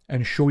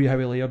and show you how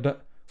he layered it.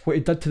 What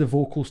he did to the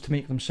vocals to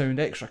make them sound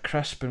extra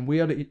crisp and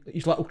weird.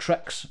 His little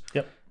tricks.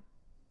 Yep.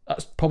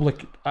 That's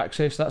public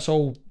access. That's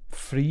all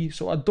free.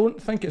 So I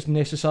don't think it's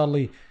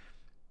necessarily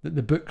that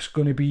the book's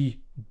going to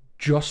be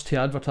just to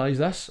advertise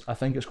this. I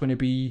think it's going to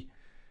be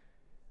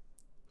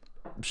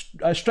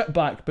stripped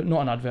back, but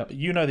not an advert.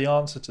 You know the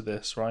answer to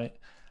this, right?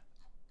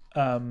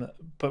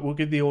 But we'll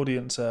give the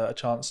audience a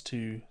chance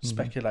to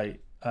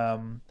speculate.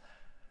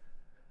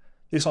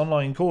 This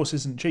online course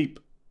isn't cheap.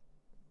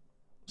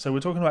 So we're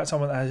talking about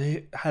someone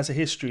that has a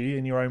history,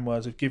 in your own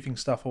words, of giving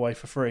stuff away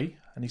for free,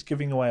 and he's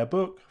giving away a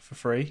book for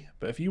free.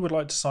 But if you would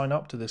like to sign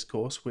up to this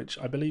course, which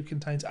I believe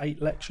contains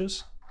 8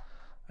 lectures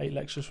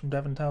from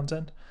Devin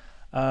Townsend,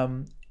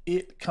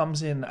 it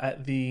comes in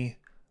at the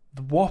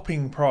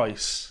whopping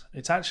price.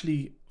 It's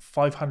actually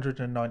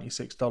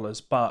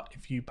 $596, but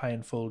if you pay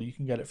in full, you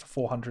can get it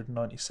for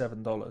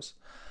 $497.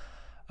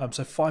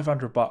 So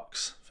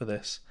 $500 for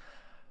this.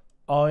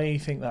 I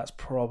think that's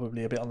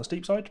probably a bit on the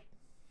steep side.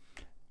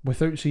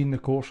 Without seeing the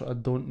course, I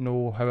don't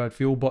know how I'd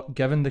feel, but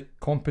given the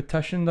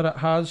competition that it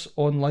has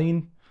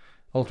online,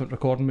 Ultimate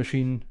Recording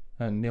Machine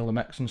and Nail the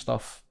Mix and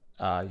stuff,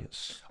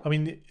 yes. I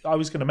mean, I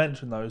was going to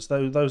mention those.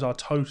 Those are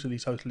totally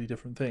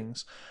different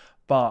things.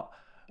 But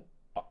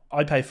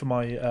I pay for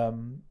my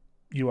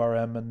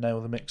URM and Nail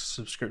the Mix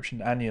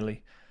subscription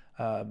annually.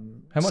 How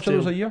much are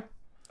those a year?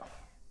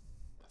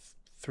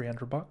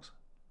 $300.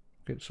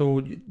 Okay, so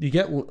you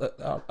get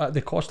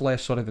they cost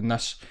less than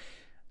this,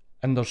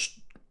 and there's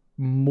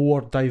more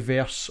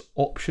diverse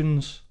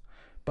options,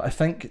 but I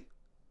think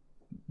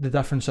the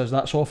difference is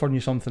that's offering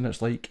you something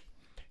that's like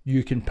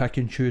you can pick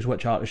and choose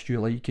which artist you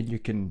like, and you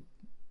can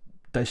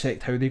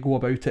dissect how they go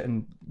about it.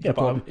 And yeah,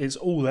 but it's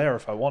all there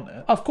if I want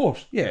it. Of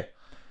course, yeah.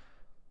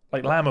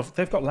 Like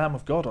they've got Lamb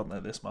of God on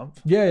there this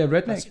month. Yeah,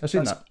 Redneck. I've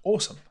seen that.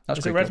 Awesome.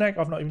 That's it Redneck?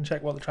 I've not even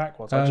checked what the track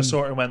was. I just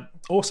saw it and went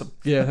awesome.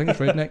 Yeah, I think it's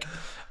Redneck.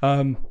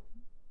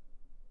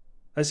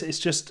 It's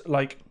just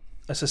like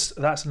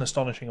that's an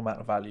astonishing amount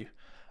of value.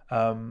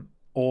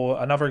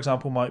 Or another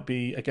example might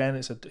be, again,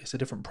 it's a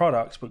different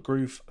product, but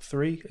Groove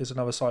 3 is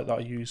another site that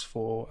I use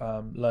for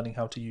learning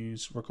how to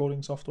use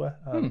recording software,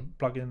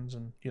 plugins,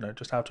 and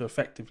just how to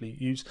effectively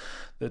use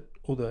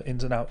all the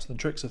ins and outs and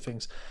tricks of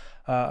things.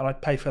 And I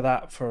pay for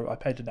that. I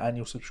paid an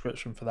annual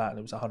subscription for that, and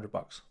it was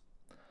 $100.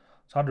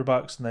 It's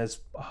 $100, and there's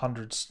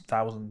hundreds,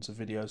 thousands of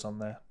videos on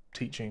there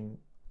teaching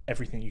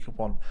everything you could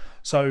want.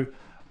 So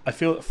I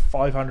feel that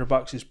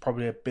 $500 is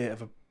probably a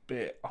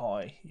bit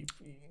high.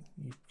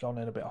 You've gone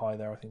in a bit high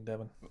there, I think,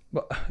 Devin.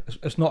 But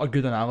it's not a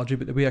good analogy,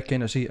 but the way I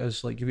kind of see it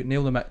is like you've got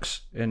Nail the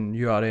Mix in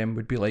URM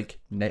would be like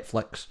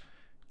Netflix.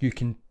 You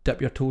can dip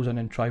your toes in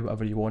and try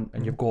whatever you want,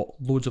 and you've got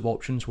loads of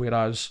options,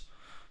 whereas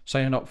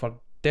signing up for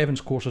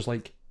Devin's course is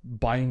like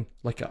buying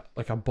like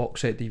a box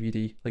set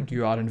DVD. Like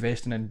you are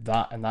investing in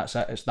that, and that's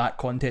it. It's that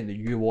content that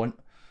you want.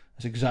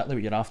 It's exactly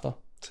what you're after.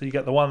 So you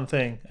get the one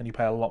thing and you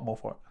pay a lot more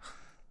for it.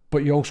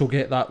 But you also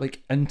get that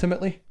like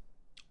intimately.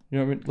 You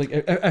know what I mean? Like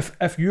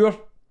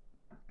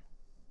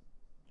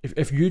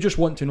if you just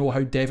want to know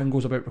how Devin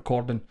goes about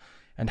recording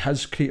and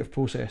his creative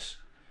process,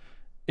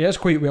 he is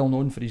quite well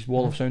known for his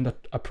wall of sound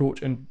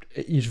approach, and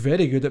he's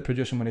very good at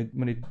producing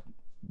when he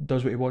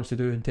does what he wants to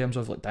do in terms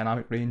of like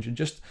dynamic range and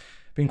just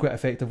being quite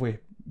effectively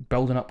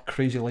building up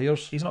crazy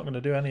layers. He's not going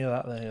to do any of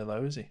that there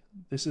though, is he?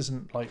 This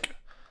isn't like,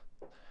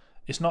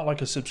 it's not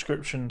like a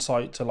subscription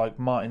site to like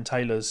Martin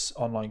Taylor's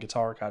online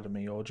guitar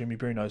academy or Jimmy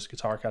Bruno's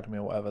guitar academy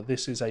or whatever.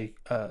 This is a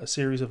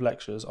series of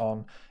lectures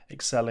on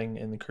excelling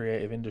in the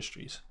creative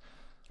industries.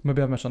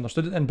 Maybe I've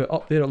misunderstood it then, but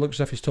up there it looks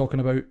as if he's talking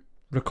about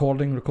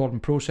recording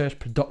process,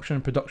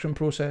 production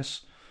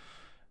process.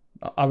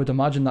 I would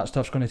imagine that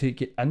stuff's going to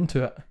take you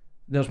into it.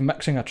 There's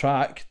mixing a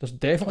track. There's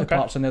definitely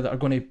parts in there that are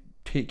going to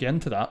take you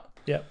into that.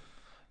 Yeah.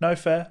 No,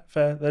 fair.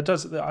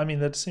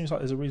 There seems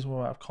like there's a reasonable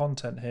amount of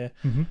content here.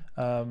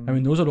 I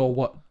mean, those are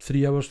all,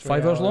 3 hours,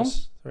 5 hours long?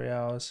 3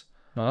 hours.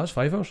 No, that's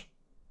 5 hours.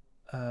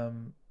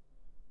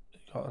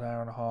 Got an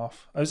hour and a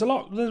half. It was a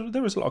lot.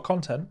 There was a lot of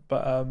content,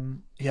 but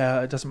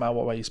yeah, it doesn't matter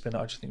what way you spin it.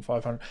 I just think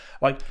 500.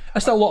 Like,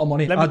 That's still a lot of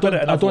money. I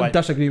don't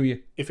disagree with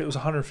you. If it was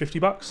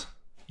 $150,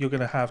 you're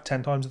going to have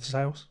 10 times the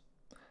sales.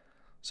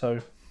 So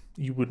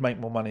you would make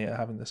more money at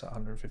having this at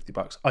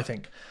 $150, I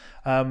think.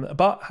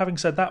 But having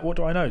said that, what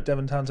do I know?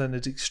 Devin Townsend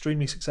is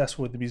extremely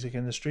successful in the music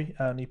industry,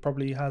 and he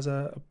probably has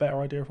a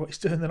better idea of what he's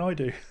doing than I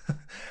do.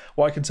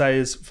 What I can say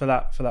is for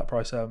that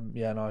price,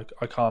 yeah, no,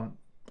 I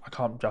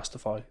can't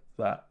justify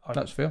that.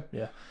 That's fair.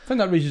 Yeah, I think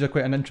that raises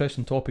quite an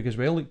interesting topic as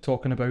well, like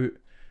talking about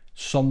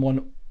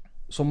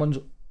someone's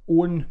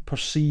own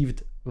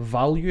perceived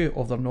value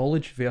of their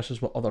knowledge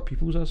versus what other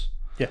people's is.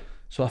 Yeah.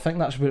 So I think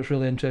that's where it's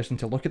really interesting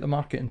to look at the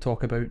market and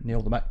talk about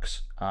Nail the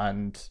Mix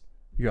and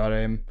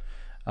URM,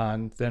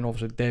 and then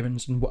obviously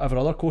Devin's and whatever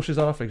other courses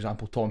there are. For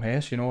example, Tom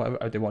Hess, you know,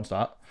 everybody wants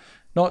that.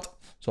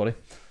 Sorry,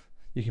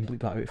 you can bleep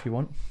that out if you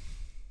want.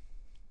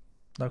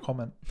 No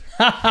comment.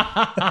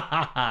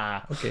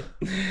 Okay.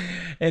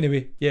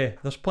 Anyway, yeah,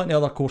 there's plenty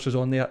of other courses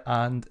on there,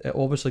 and it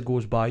obviously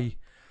goes by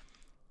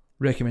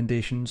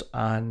recommendations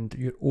and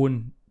your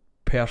own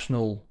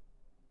personal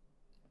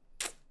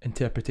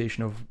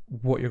interpretation of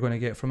what you're going to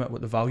get from it,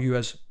 what the value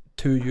is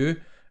to you,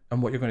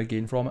 and what you're going to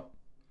gain from it.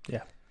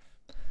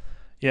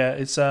 Yeah,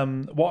 it's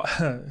what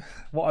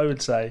I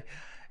would say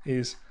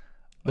is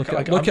look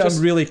at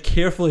him really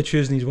carefully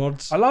choosing his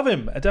words. I love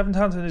him. Devin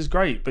Townsend is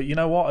great, but you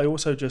know what? I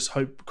also just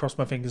cross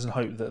my fingers and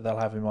hope that they'll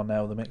have him on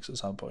Nail the Mix at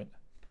some point,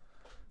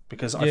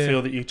 because I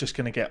feel that you're just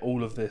going to get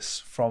all of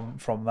this from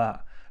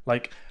that.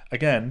 Like,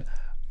 again,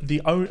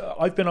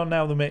 I've been on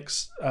Nail the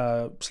Mix /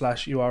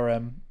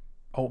 URM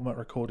Ultimate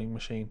Recording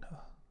Machine.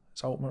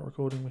 It's Ultimate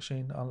Recording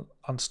Machine,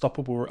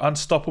 Unstoppable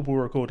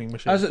Recording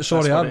Machine.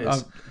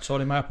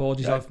 Sorry, my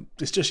apologies. Yeah,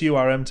 it's just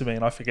URM to me,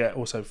 and I forget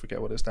what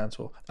it stands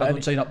for. I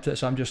don't sign up to it,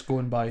 so I'm just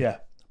going by. Yeah.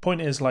 Point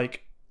is,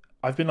 like,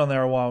 I've been on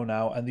there a while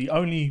now, and the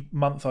only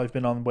month I've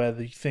been on where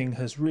the thing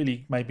has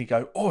really made me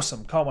go,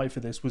 awesome, can't wait for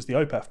this, was the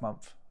OPEF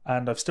month,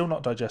 and I've still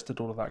not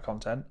digested all of that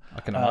content. I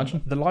can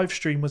imagine. The live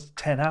stream was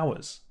 10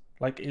 hours.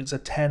 Like, it's a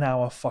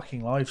 10-hour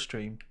fucking live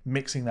stream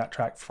mixing that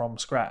track from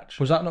scratch.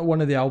 Was that not one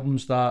of the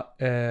albums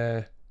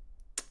that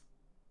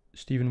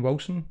Stephen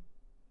Wilson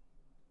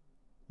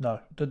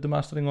did the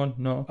mastering on?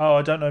 No. Oh,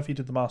 I don't know if he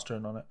did the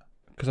mastering on it.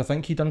 Because I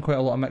think he done quite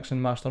a lot of mixing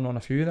and mastering on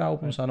a few of the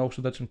albums, and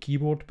also did some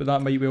keyboard, but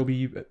that might well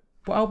be...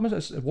 What album is it?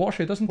 It's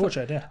Watershed, isn't it?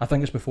 Watershed, yeah. I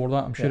think it's before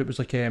that. I'm sure it was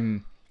like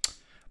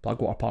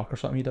Blackwater Park or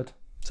something he did.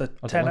 So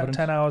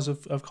 10 hours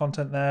of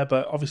content there,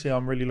 but obviously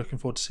I'm really looking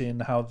forward to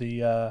seeing how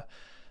the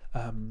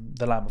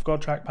Lamb of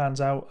God track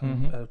pans out,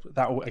 and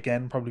that will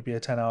again probably be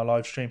a 10-hour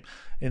live stream.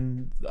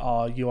 In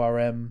our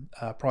URM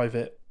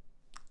private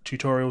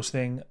tutorials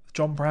thing,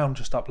 John Brown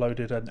just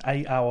uploaded an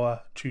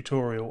 8-hour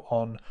tutorial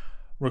on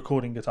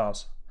recording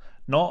guitars,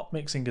 not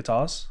mixing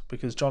guitars,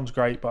 because John's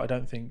great, but I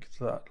don't think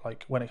that,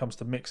 like, when it comes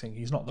to mixing,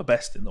 he's not the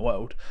best in the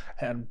world,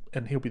 and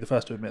he'll be the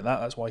first to admit that.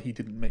 That's why he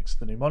didn't mix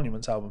the new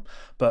Monuments album,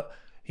 but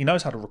he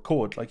knows how to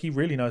record. Like, he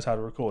really knows how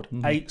to record.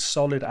 8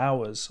 solid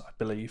hours, I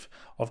believe,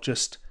 of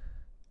just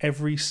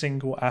every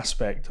single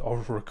aspect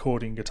of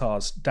recording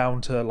guitars,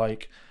 down to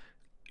like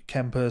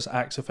Kempers,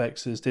 Axe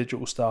FXs,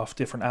 digital stuff,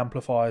 different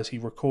amplifiers. He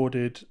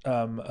recorded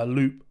a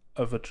loop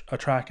of a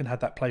track and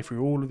had that play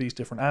through all of these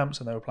different amps,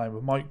 and they were playing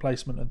with mic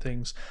placement and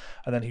things,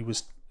 and then he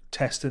was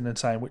testing and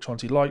saying which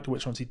ones he liked,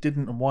 which ones he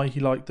didn't, and why he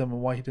liked them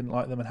and why he didn't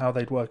like them, and how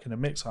they'd work in a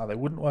mix, how they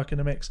wouldn't work in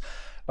a mix.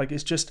 Like,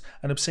 it's just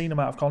an obscene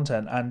amount of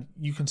content, and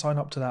you can sign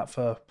up to that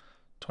for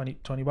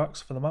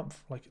 $20 for the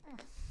month. Like,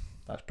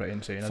 that's pretty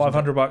insane.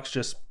 $500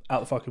 just out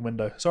the fucking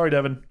window. Sorry,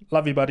 Devin,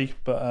 love you, buddy,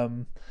 but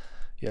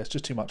yeah, it's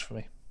just too much for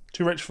me.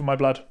 Too rich for my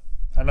blood,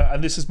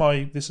 and this is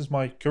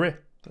my career.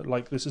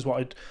 Like, this is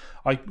what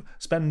I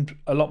spend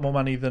a lot more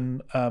money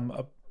than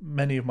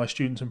many of my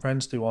students and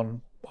friends do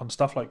on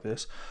stuff like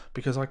this,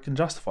 because I can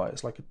justify it.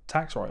 It's like a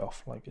tax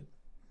write-off. Like,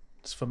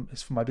 it's for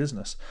my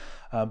business.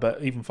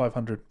 But even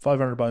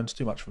 500 bones,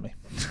 too much for me.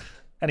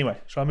 Anyway,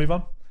 shall I move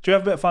on? Do you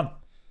have a bit of fun?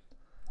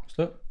 Let's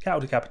do it.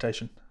 Cattle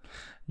decapitation.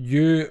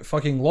 You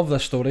fucking love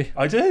this story.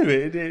 I do.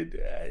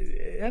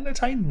 It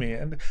entertained me,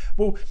 and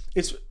well,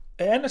 it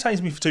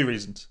entertains me for 2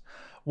 reasons.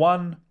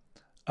 One,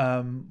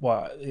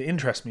 it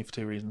interests me for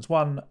 2 reasons.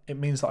 One, it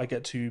means that I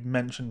get to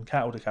mention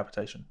Cattle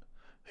Decapitation.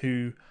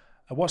 Who?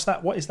 What's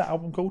that? What is that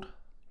album called?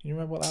 Can you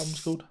remember what the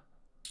album's called?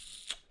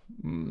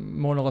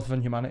 Monolith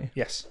in Humanity.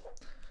 Yes.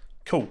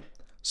 Cool.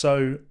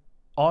 So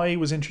I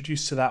was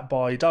introduced to that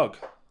by Doug,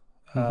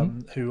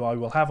 who I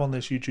will have on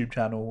this YouTube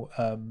channel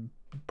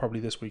probably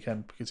this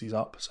weekend, because he's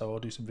up. So I'll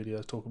do some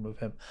videos talking with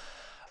him.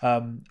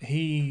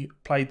 He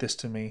played this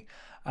to me,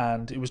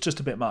 and it was just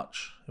a bit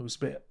much. It was a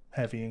bit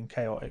heavy and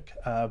chaotic.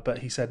 But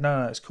he said,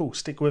 no, it's cool.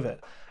 Stick with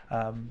it,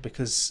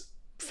 because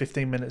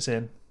 15 minutes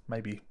in,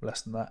 maybe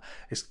less than that,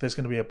 there's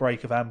going to be a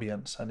break of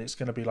ambience, and it's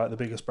going to be like the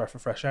biggest breath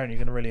of fresh air, and you're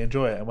going to really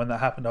enjoy it. And when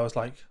that happened, I was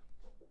like,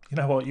 you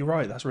know what, you're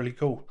right, that's really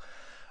cool.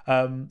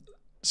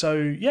 So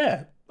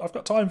yeah, I've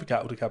got time for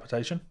Cattle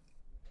Decapitation,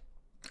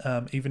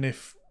 even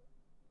if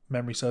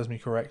memory serves me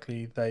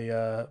correctly,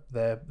 they're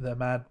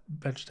mad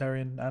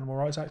vegetarian animal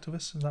rights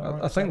activists. Is that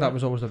right? I think that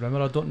was always the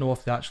rumour. I don't know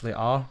if they actually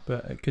are,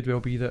 but it could well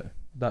be that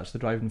that's the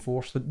driving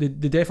force. They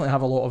definitely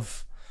have a lot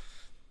of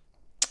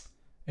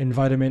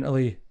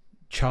environmentally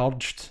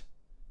charged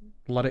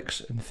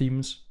lyrics and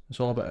themes. It's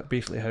all about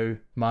basically how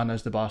man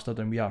is the bastard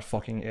and we are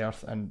fucking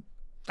earth and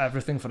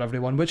everything for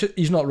everyone, which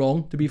he's not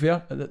wrong, to be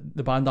fair.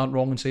 The band aren't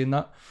wrong in saying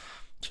that.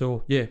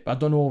 So yeah, I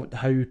don't know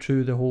how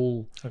true the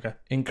whole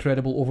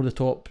incredible, over the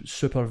top,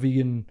 super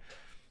vegan,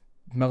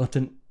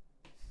 militant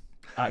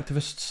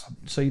activists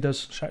side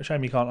is.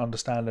 Shame you can't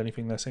understand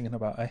anything they're singing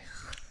about, eh?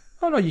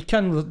 Oh no, you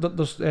can.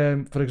 There's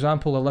for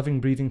example, a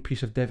living, breathing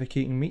piece of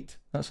defecating meat.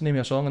 That's the name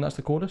of a song, and that's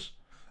the chorus.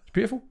 It's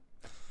beautiful.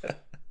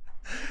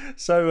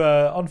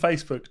 So on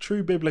Facebook,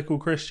 True Biblical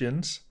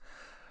Christians,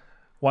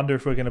 wonder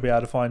if we're going to be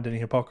able to find any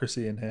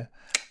hypocrisy in here,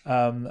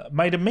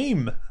 made a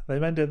meme. They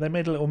made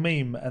a little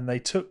meme, and they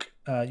took,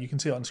 you can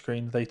see it on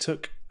screen, they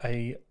took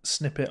a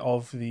snippet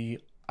of the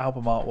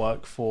album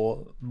artwork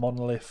for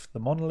Monolith, the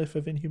Monolith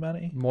of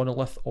Inhumanity?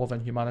 Monolith of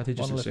Inhumanity,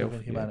 just Monolith itself.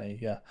 of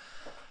Inhumanity,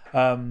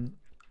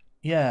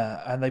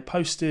 yeah. And they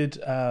posted,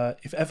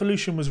 if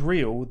evolution was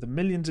real, the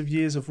millions of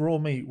years of raw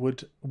meat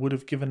would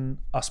have given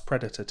us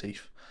predator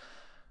teeth.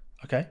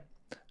 Okay.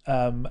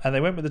 And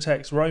they went with the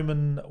text,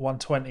 Roman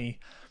 1:20,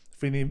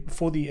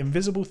 for the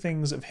invisible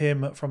things of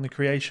him from the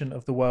creation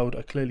of the world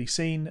are clearly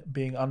seen,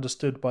 being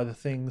understood by the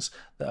things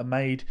that are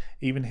made,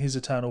 even his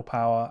eternal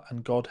power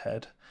and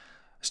Godhead.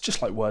 It's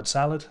just like word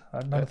salad.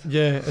 I don't know.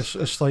 Yeah,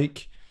 it's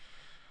like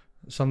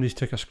somebody's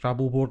took a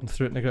Scrabble board and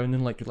threw it in the ground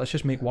and like, let's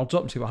just make words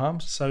up and see what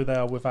happens. So they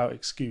are without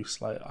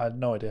excuse. Like, I had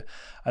no idea.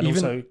 And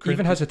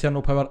even his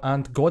eternal power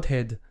and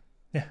Godhead.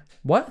 Yeah.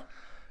 What?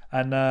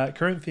 And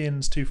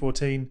Corinthians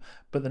 2:14,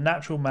 but the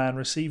natural man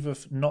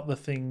receiveth not the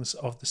things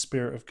of the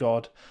Spirit of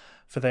God,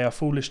 for they are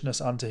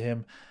foolishness unto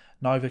him.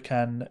 Neither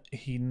can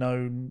he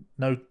know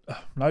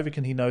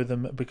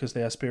them, because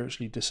they are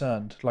spiritually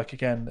discerned. Like,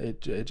 again,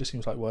 it just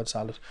seems like word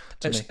salad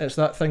to me. It's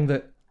that thing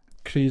that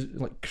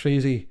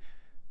crazy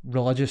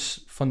religious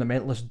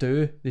fundamentalists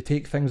do. They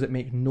take things that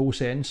make no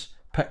sense,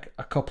 pick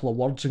a couple of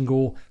words and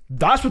go,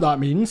 that's what that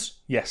means.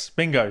 Yes,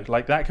 bingo.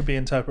 Like, that could be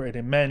interpreted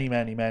in many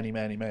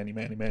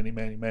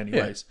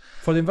ways.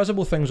 For the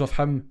invisible things of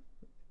him.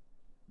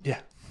 Yeah.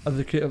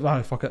 The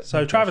creative. Fuck it.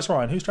 So Travis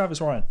Ryan. Who's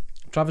Travis Ryan?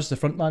 Travis, the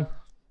front man.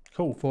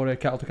 Cool. For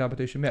Cattle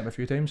Decapitation. Met him a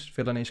few times.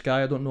 Fairly nice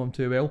guy. I don't know him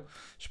too well.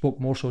 Spoke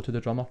more so to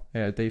the drummer,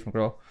 Dave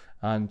McGraw,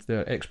 and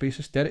the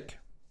ex-bassist, Derek.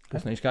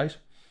 Both nice guys.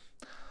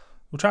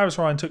 Well, Travis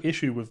Ryan took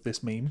issue with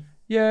this meme.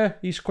 Yeah,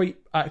 he's quite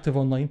active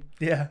online.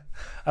 Yeah,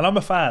 and I'm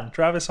a fan.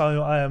 Travis,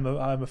 I am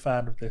a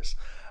fan of this.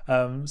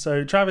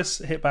 So Travis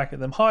hit back at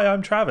them. Hi,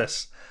 I'm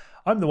Travis.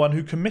 I'm the one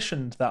who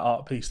commissioned that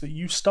art piece that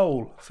you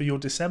stole for your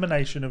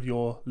dissemination of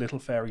your little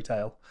fairy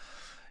tale.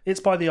 It's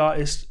by the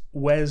artist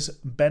Wes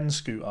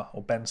Benscooter,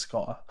 or Ben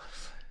Scotter.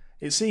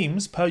 It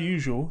seems, per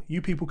usual,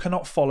 you people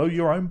cannot follow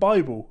your own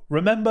Bible.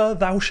 Remember,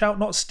 thou shalt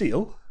not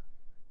steal?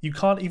 You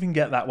can't even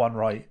get that one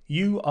right.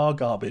 You are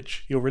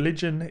garbage. Your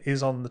religion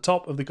is on the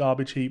top of the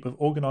garbage heap of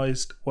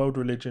organised world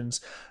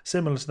religions,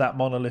 similar to that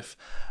monolith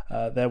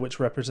there, which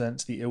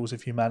represents the ills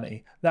of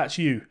humanity. That's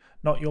you,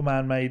 not your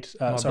man-made.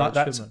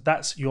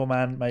 That's your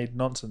man-made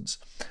nonsense.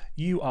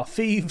 You are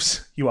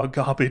thieves. You are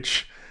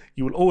garbage.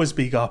 You will always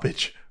be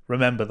garbage.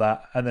 Remember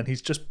that. And then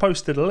he's just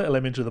posted a little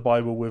image of the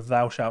Bible with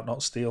 "Thou shalt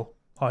not steal"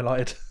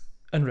 highlighted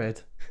and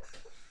red.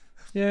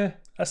 Yeah,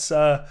 that's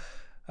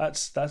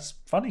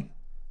funny.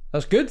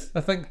 That's good.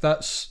 I think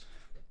that's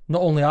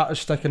not only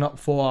artists sticking up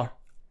for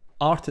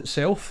art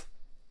itself,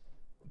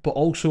 but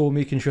also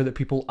making sure that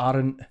people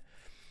aren't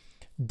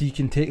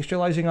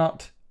decontextualising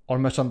art or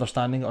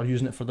misunderstanding or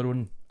using it for their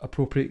own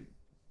appropriate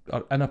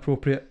or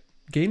inappropriate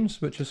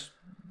gains, which is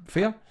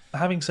fair.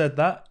 Having said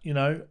that,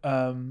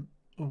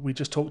 we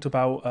just talked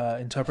about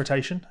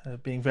interpretation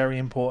being very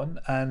important,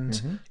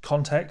 and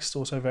context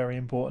also very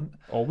important.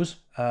 Always.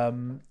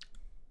 And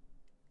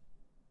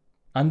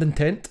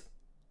intent,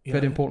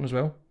 very important as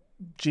well.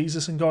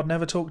 Jesus and God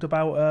never talked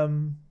about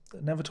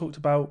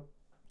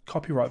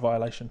copyright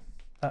violation.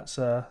 That's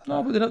no,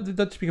 but they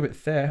did speak about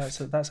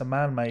theft. That's a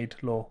man-made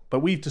law.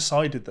 But we've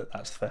decided that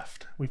that's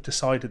theft. We've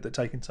decided that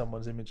taking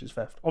someone's image is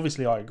theft.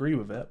 Obviously, I agree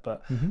with it,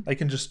 but they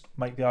can just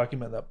make the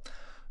argument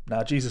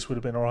that Jesus would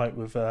have been all right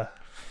with.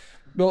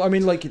 Well, I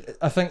mean, I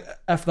think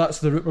if that's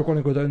the route we're going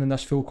to go down, then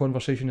this full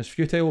conversation is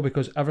futile,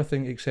 because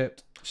everything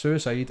except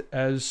suicide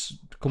is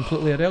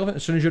completely irrelevant.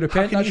 As soon as you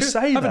repent, how can you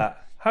say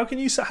that? How can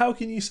you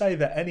say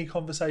that any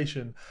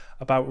conversation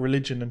about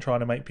religion and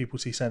trying to make people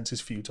see sense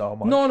is futile,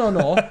 Mike?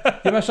 No.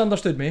 You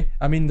misunderstood me.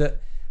 I mean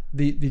that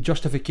the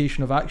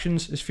justification of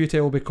actions is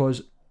futile,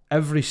 because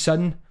every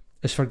sin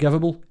is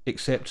forgivable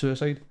except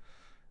suicide.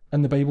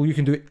 In the Bible, you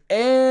can do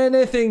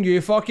anything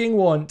you fucking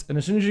want, and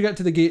as soon as you get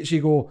to the gates,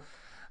 you go,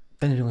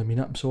 didn't really mean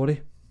it, I'm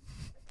sorry.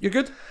 You're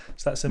good.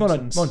 It's that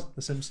Simpsons,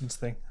 the Simpsons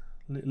thing.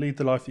 lead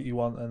the life that you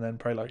want, and then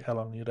pray like hell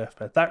on your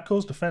deathbed. That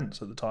caused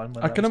offence at the time.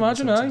 When I that can was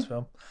in the imagine, Simpsons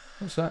film.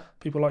 What's that?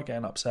 People like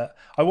getting upset.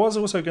 I was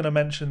also going to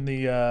mention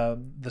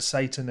the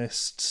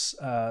Satanists'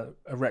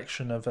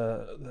 erection of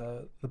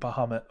the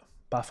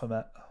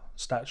Baphomet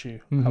statue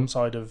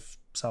outside of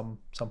some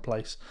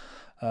place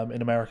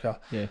in America.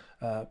 Yeah.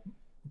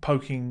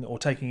 Poking or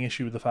taking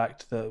issue with the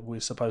fact that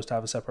we're supposed to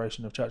have a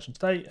separation of church and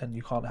state, and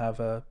you can't have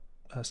a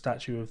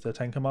statue of the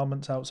Ten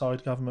Commandments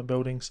outside government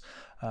buildings.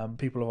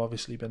 People have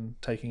obviously been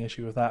taking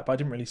issue with that, but I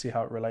didn't really see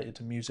how it related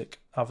to music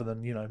other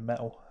than,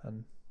 metal.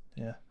 And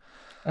yeah,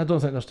 I don't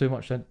think there's too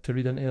much to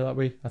read into it that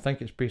way. I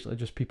think it's basically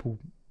just people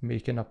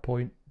making a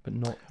point, but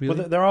not really.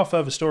 Well, there are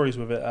further stories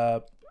with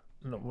it,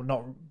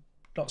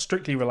 not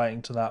strictly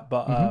relating to that,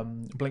 but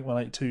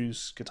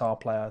Blink-182's guitar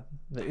player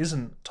that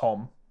isn't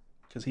Tom,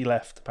 because he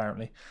left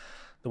apparently.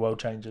 The world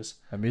changes.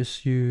 I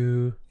miss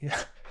you. Yeah.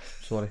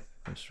 Sorry.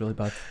 It's really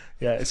bad.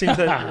 Yeah, it seems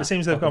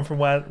they've gone from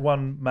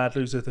one mad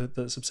loser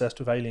that's obsessed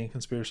with alien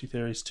conspiracy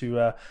theories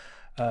to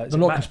they're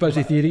not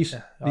conspiracy theories.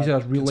 These are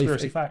real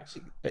conspiracy life facts.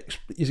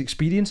 His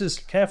experiences.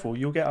 Careful,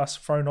 you'll get us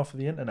thrown off of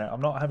the internet. I'm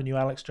not having you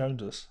Alex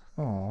Joneses.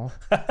 Aww.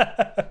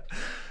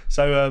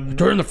 So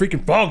turn the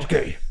freaking frogs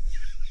gay.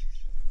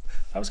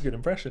 That was a good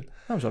impression.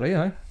 That was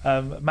alright,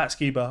 Matt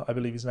Skiba, I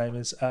believe his name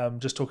is,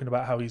 just talking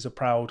about how he's a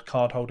proud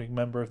card-holding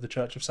member of the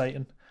Church of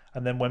Satan,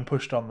 and then when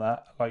pushed on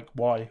that, like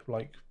why,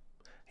 like.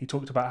 He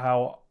talked about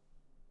how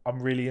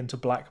I'm really into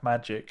black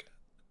magic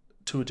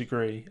to a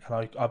degree,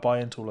 and I buy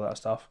into all of that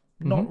stuff.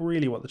 Not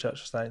really what the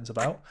Church of Satan's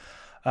about.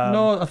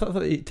 No, I thought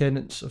the 8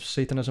 tenets of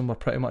Satanism were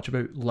pretty much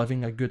about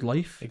living a good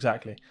life.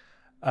 Exactly.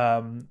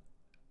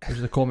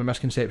 There's the common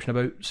misconception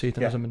about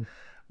Satanism. Yeah. And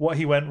what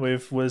he went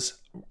with was,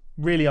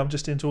 really, I'm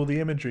just into all the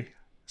imagery.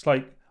 It's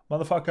like,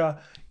 motherfucker,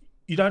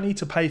 you don't need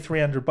to pay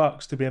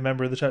 $300 to be a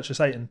member of the Church of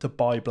Satan to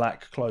buy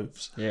black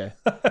clothes. Yeah.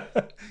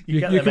 you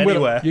get them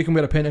anywhere. You can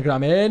wear a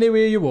pentagram any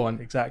way you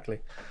want. Exactly.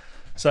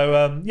 So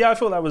I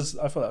thought that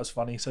was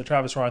funny. So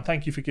Travis Ryan,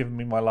 thank you for giving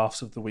me my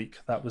laughs of the week.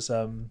 That was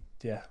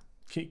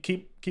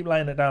keep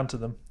laying it down to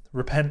them.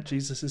 Repent,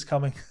 Jesus is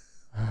coming.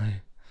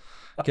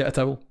 Get a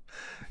towel.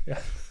 Yeah.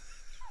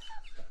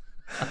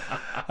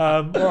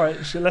 All right,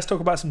 let's talk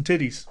about some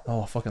titties.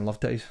 Oh, I fucking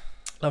love titties.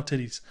 Love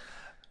titties.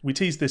 We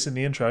teased this in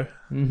the intro.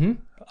 Mm-hmm.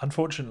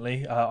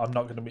 Unfortunately, I'm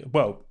not going to be.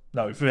 Well,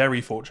 no,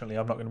 very fortunately,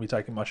 I'm not going to be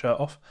taking my shirt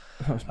off.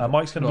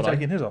 Mike's going to be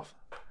taking his off.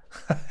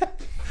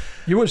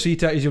 You won't see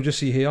titties, you'll just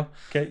see hair.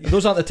 Okay.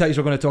 Those aren't the titties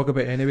we're going to talk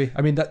about anyway.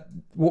 I mean, that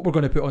what we're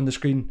going to put on the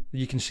screen,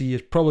 you can see,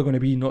 is probably going to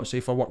be not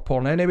safe for work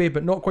porn anyway,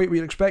 but not quite what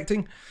you're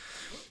expecting.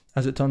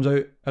 As it turns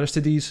out,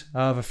 Aristides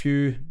have a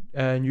few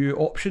new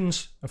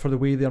options for the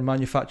way they're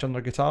manufacturing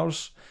their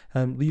guitars.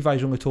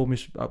 Levi's only told me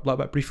a little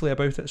bit briefly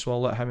about it, so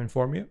I'll let him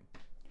inform you.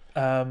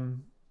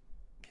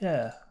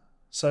 Yeah.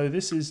 So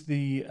this is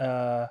the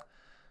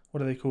what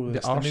do they call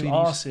this? The new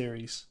R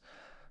series.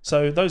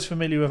 So those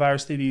familiar with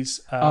Aristides,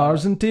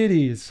 R's and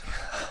titties.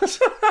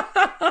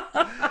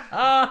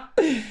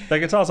 Their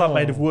guitars aren't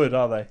made of wood,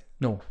 are they?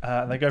 No.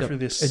 And they go through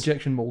this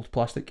injection mold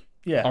plastic.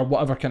 Yeah. Or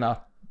whatever kind of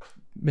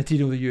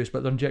material they use,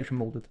 but they're injection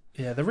molded.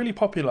 Yeah, they're really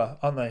popular,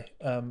 aren't they?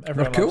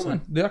 They're cool,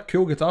 man. They're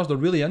cool guitars. They're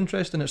really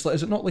interesting. It's like,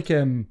 is it not like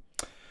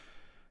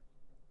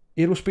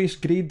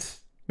aerospace grade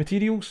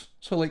materials?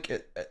 So like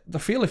they're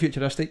fairly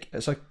futuristic.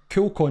 It's a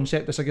cool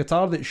concept. It's a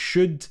guitar that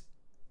should,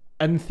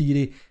 in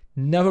theory,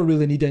 never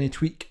really need any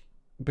tweak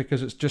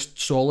because it's just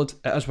solid.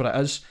 It is what it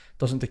is. It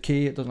doesn't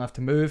decay. It doesn't have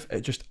to move.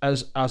 It just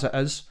is as it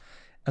is.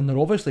 And they're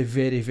obviously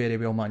very, very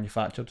well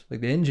manufactured.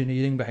 Like the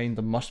engineering behind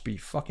them must be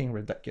fucking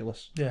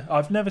ridiculous. Yeah,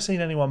 I've never seen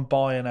anyone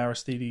buy an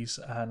Aristides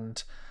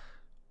and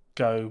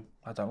go,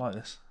 I don't like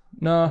this.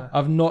 No,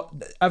 I've not.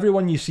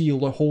 Everyone you see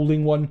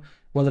holding one,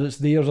 whether it's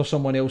theirs or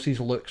someone else's,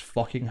 looks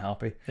fucking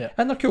happy. Yeah,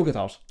 and they're cool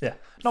guitars. Yeah,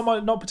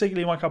 not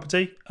particularly my cup of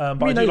tea,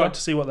 but I do like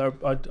to see what they're.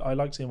 I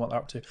like seeing what they're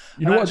up to.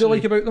 You know what I do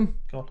like about them?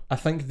 Go on. I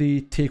think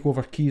they take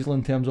over Kiesel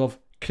in terms of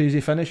crazy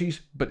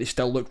finishes, but they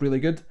still look really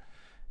good.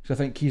 Because I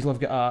think Kiesel have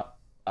got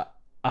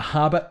a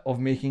habit of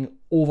making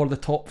over the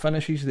top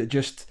finishes that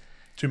just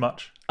too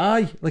much.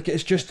 Aye, like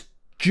it's just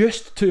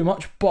too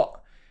much. But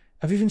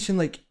I've even seen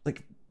like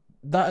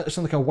that. It's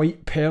like a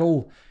white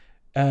pearl,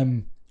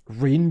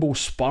 rainbow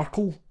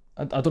sparkle.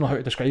 I don't know how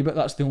to describe it.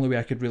 That's the only way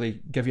I could really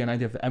give you an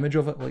idea of the image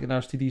of it, like an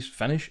Aristides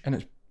finish, and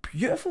it's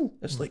beautiful.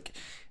 It's like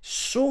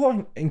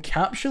so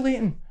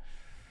encapsulating.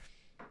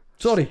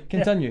 Sorry,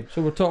 continue. Yeah.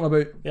 So we're talking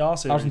about the R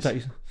series. Arse and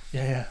titties.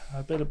 Yeah,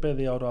 a bit of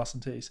the old arse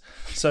and titties.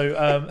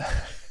 So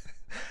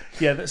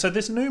yeah, so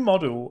this new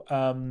model,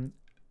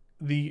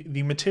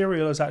 the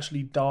material has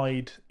actually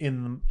died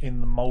in the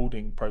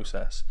molding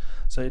process,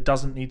 so it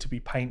doesn't need to be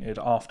painted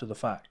after the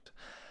fact.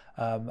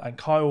 And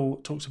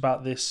Kyle talks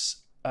about this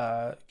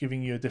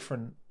giving you a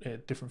different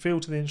feel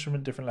to the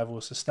instrument, different level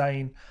of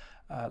sustain,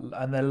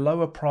 and they're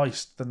lower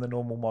priced than the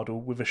normal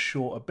model with a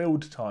shorter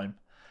build time.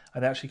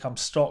 And they actually come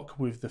stock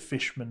with the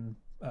Fishman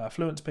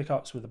Fluence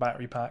pickups with the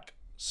battery pack.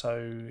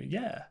 So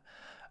yeah,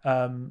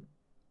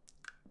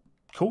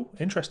 cool,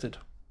 interested.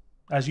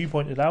 As you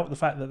pointed out, the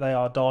fact that they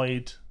are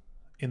dyed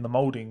in the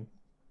molding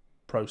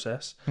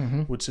process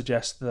would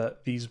suggest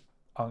that these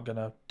aren't going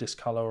to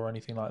discolor or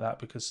anything like that,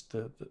 because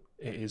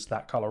it is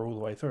that color all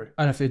the way through.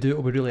 And if they do,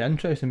 it'll be really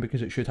interesting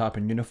because it should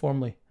happen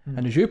uniformly.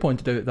 And as you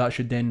pointed out, that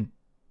should then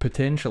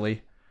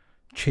potentially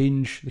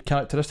change the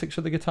characteristics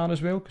of the guitar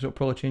as well, because it'll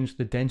probably change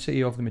the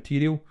density of the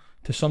material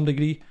to some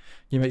degree.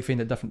 You might find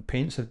that different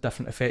paints have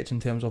different effects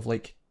in terms of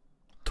like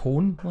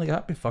tone. Like,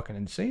 that'd be fucking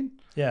insane.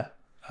 Yeah.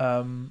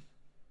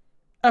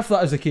 If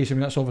that is the case, I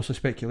mean, that's obviously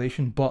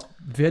speculation, but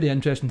very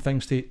interesting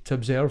things to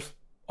observe.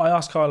 I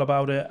asked Kyle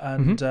about it,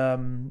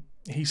 and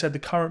he said the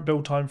current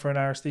build time for an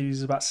Aristides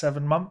is about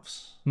 7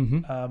 months,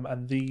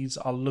 and these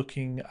are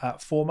looking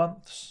at 4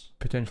 months.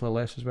 Potentially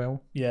less as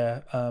well.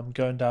 Yeah,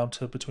 going down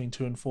to between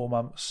 2 and 4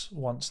 months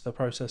once the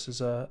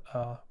processes are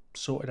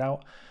sorted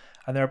out.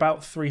 And they're about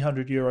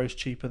 €300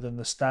 cheaper than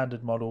the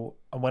standard model.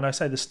 And when I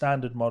say the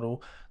standard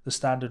model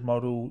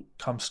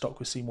comes stock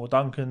with Seymour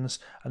Duncans,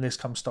 and this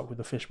comes stock with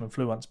the Fishman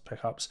Fluence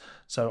pickups.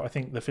 So I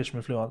think the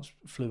Fishman Fluence,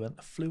 Fishman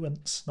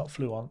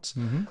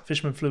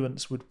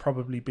Fluence would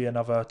probably be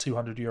another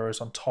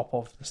 €200 on top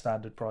of the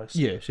standard price.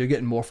 Yeah, so you're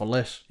getting more for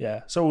less.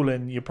 Yeah, so all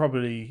in, you're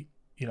probably,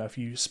 if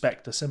you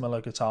spec'd a similar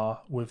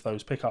guitar with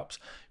those pickups,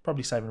 you're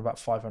probably saving about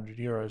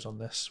 €500 on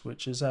this,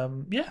 which is,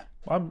 I'm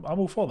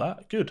all for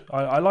that. Good.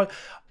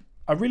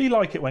 I really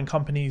like it when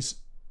companies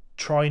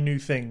try new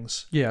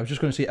things. Yeah, I was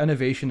just going to say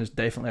innovation is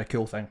definitely a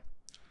cool thing.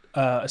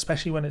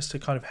 Especially when it's to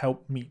kind of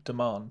help meet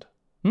demand.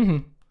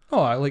 Oh,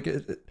 I like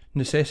it.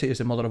 Necessity is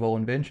the mother of all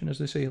invention, as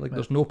they say. Like,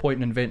 there's no point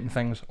in inventing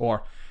things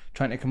or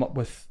trying to come up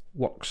with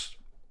works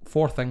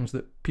for things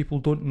that people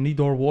don't need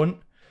or want.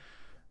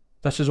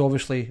 This is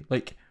obviously,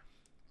 like,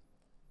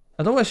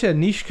 I don't want to say a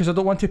niche because I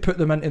don't want to put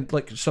them into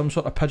like some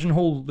sort of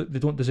pigeonhole that they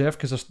don't deserve,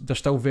 because they're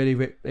still very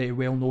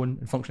well-known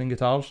and functioning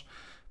guitars.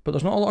 But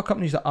there's not a lot of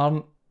companies that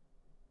aren't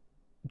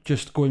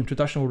just going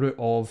traditional route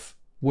of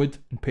wood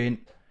and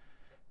paint,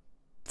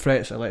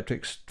 frets,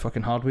 electrics,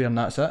 fucking hardware, and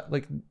that's it.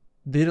 Like,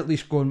 they're at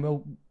least going,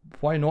 well,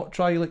 why not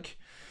try like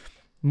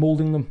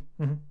moulding them?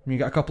 You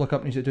get a couple of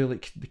companies that do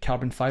like the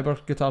carbon fibre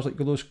guitars, like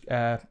those,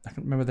 I can't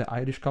remember the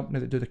Irish company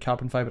that do the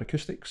carbon fibre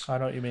acoustics. I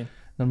know what you mean.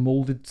 They're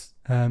moulded.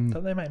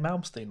 Don't they make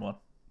Malmsteen one?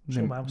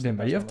 They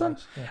might have done.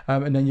 Yeah.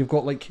 And then you've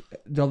got like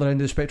the other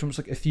end of the spectrum, it's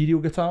like ethereal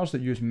guitars that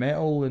use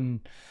metal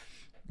and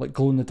like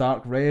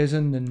glow-in-the-dark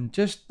resin, and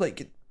just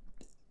like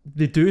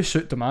they do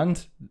suit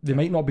demand. They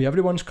might not be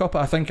everyone's cup.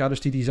 I think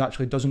Aristides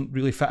actually doesn't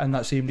really fit in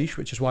that same niche,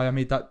 which is why I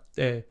made that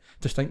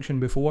distinction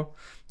before,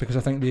 because I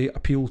think they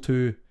appeal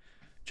to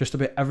just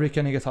about every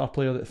kind of guitar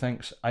player that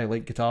thinks, I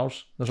like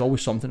guitars. There's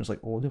always something that's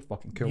like, oh, they're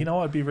fucking cool. You know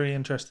what I'd be really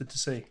interested to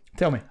see?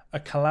 Tell me. A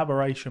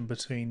collaboration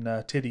between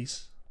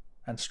Tiddy's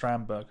and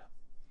Strandberg.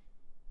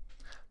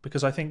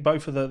 Because I think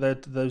both of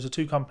those are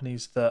two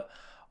companies that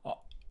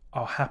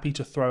are happy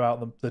to throw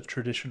out the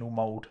traditional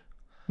mould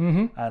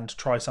and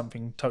try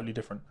something totally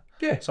different.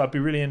 Yeah. So I'd be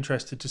really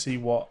interested to see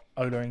what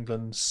Ola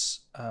Strandberg's,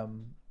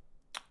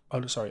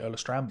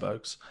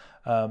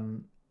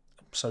 I'm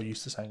so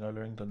used to saying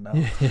Ola England now.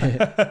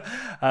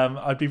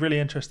 I'd be really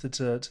interested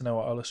to know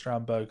what Ola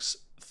Strandberg's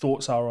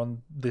thoughts are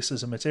on this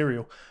as a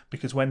material,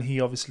 because when he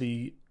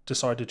obviously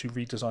decided to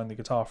redesign the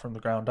guitar from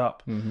the ground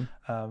up,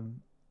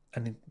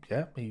 and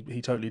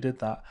he totally did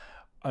that.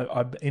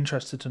 I'm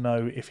interested to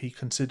know if he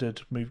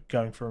considered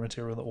going for a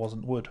material that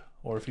wasn't wood,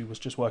 or if he was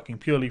just working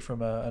purely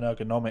from an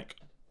ergonomic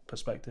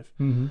perspective.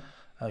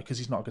 Because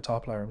he's not a guitar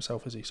player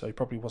himself, is he? So he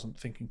probably wasn't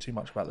thinking too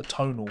much about the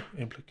tonal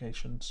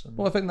implications.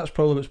 Well, I think that's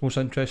probably what's most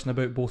interesting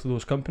about both of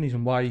those companies,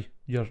 and why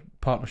your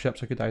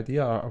partnership's a good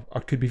idea,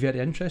 or could be very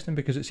interesting,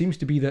 because it seems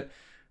to be that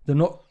they're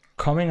not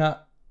coming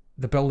at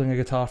the building a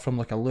guitar from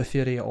like a Modal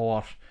Theory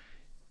or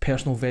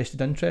personal vested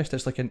interest.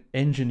 It's like an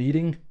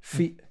engineering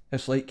feat.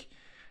 It's like,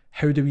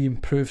 how do we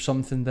improve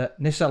something that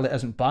necessarily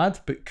isn't bad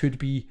but could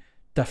be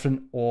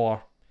different,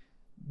 or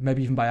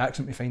maybe even by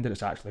accident we find that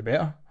it's actually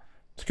better.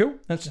 It's cool.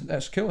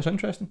 It's cool. It's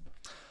interesting.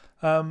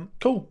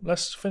 Cool.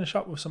 Let's finish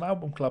up with some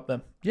album club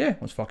then. Yeah,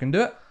 let's fucking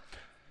do it.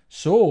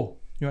 So,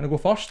 you want to go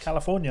first?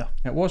 California.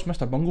 It was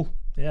Mr. Bungle.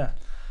 Yeah.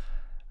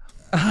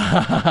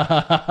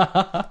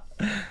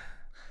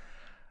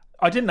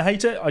 I didn't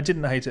hate it. I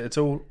didn't hate it at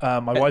all.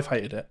 My wife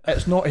hated it.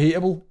 It's not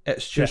hateable.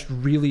 It's just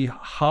really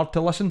hard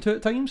to listen to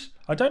at times.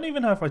 I don't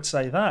even know if I'd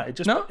say that. It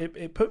just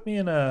it put me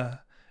in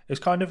a. It's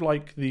kind of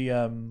like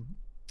the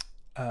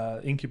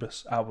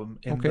Incubus album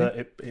in that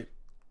it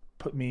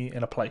put me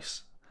in a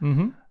place.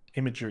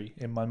 Imagery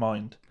in my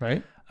mind.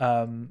 Right.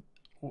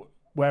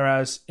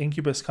 Whereas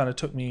Incubus kind of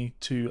took me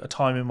to a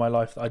time in my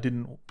life that I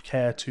didn't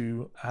care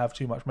to have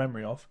too much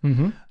memory of.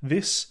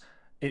 This,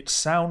 it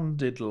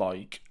sounded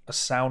like a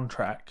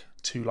soundtrack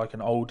to like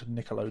an old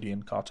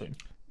Nickelodeon cartoon.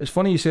 It's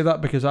funny you say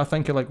that, because I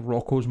think of like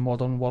Rocco's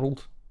Modern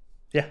World.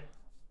 Yeah.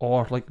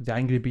 Or like the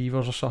Angry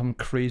Beavers or something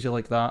crazy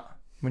like that,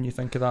 when you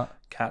think of that.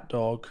 Cat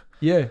Dog.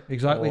 Yeah,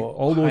 exactly.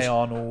 All those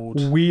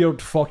Arnold.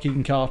 Weird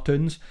fucking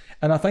cartoons.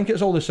 And I think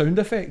it's all the sound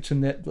effects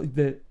and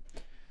the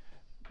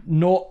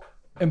not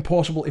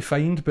impossible to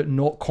find but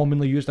not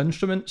commonly used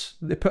instruments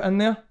that they put in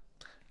there.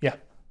 Yeah.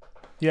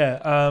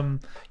 Yeah.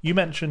 You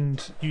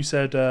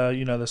said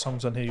the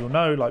songs on here you'll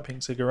know, like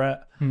Pink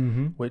Cigarette,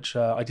 which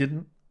I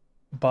didn't.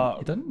 But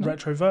You didn't? No.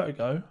 Retro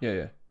Vertigo,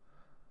 Yeah.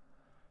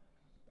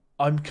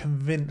 I'm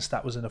convinced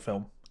that was in a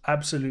film.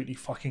 Absolutely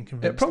fucking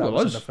convinced probably that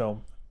was was. in a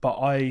film. But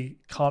I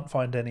can't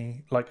find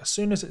any. Like, as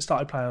soon as it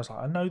started playing, I was like,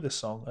 I know this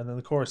song. And then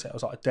the chorus hit, I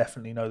was like, I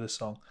definitely know this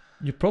song.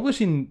 You've probably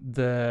seen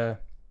the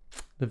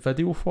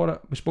video for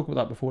it. We spoke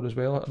about that before as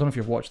well. I don't know if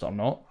you've watched it or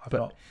not. I've but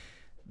not.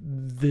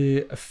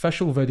 The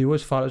official video,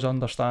 as far as I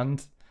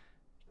understand,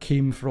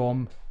 came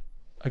from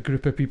a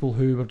group of people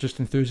who were just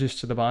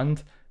enthusiasts of the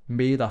band,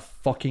 made a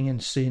fucking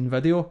insane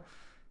video,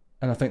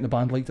 and I think the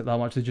band liked it that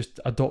much they just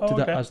adopted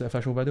it as the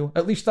official video.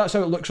 At least that's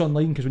how it looks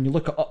online, because when you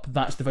look it up,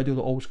 that's the video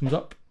that always comes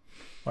up.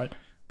 Right.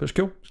 But it's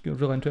cool. It's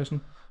really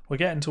interesting. We're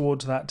getting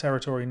towards that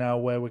territory now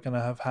where we're going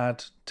to have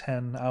had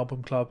 10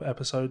 album club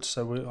episodes,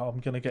 so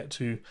I'm going to get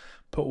to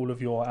put all of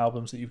your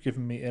albums that you've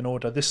given me in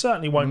order. This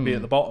certainly won't be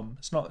at the bottom.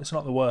 It's not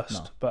the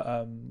worst, No.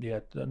 but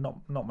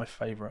not my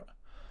favourite.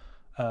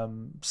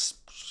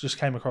 Just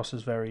came across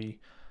as very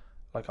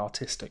like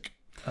artistic.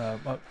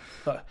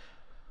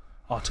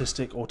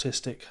 Artistic,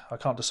 autistic, I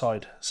can't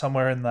decide.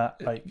 Somewhere in that,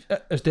 like,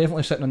 It's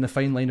definitely sitting on the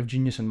fine line of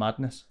genius and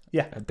madness.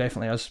 Yeah. It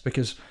definitely is,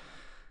 because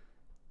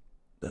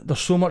there's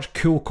so much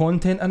cool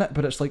content in it,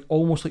 but it's like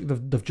almost like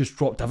they've just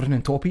dropped everything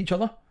on top of each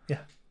other. Yeah.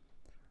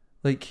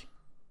 Like,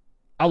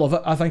 I love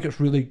it. I think it's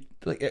really,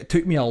 like, it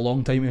took me a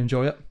long time to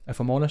enjoy it, if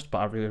I'm honest,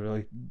 but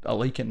I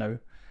like it now.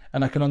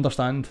 And I can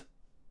understand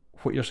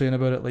what you're saying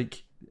about it.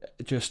 Like,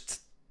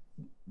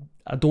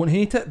 I don't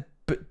hate it,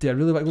 but do I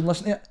really want to go and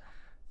listen to it?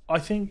 I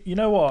think, you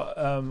know what?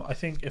 I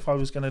think if I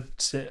was going to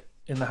sit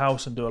in the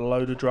house and do a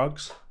load of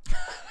drugs,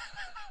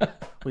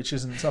 which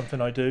isn't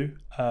something I do,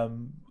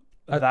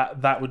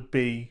 that would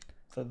be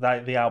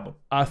the album.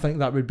 I think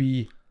that would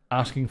be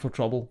asking for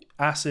trouble.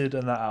 Acid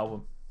and that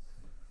album.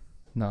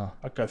 Nah.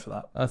 I'd go for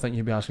that. I think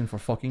you'd be asking for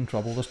fucking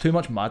trouble. There's too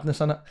much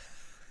madness in it.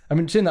 I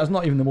mean, saying that's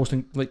not even the most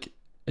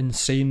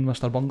insane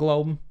Mr. Bungle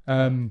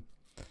album.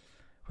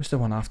 What's the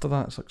one after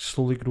that? It's like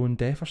Slowly Growing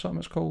Deaf or something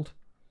it's called.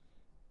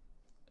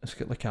 It's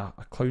got like a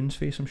clown's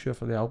face, I'm sure,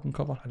 for the album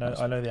cover.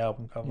 I know the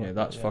album cover. Yeah,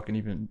 that's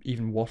fucking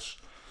even worse.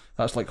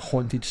 That's like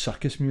haunted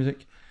circus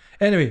music.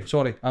 Anyway,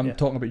 sorry, I'm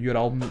talking about your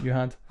album that you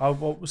had.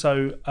 What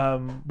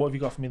have you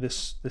got for me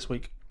this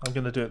week? I'm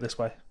going to do it this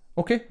way.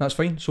 Okay, that's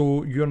fine.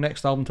 So your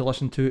next album to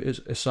listen to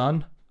is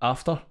Isan,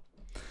 After,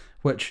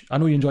 which I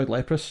know you enjoyed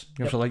Leprous.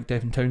 You also like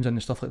Devin Townsend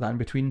and stuff like that in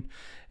between.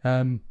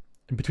 In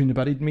Between the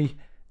Buried and Me.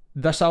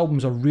 This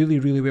album's a really,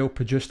 really well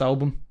produced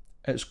album.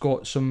 It's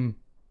got some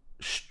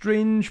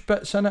strange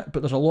bits in it,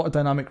 but there's a lot of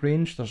dynamic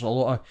range. There's a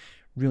lot of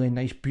really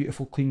nice,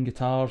 beautiful, clean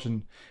guitars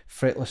and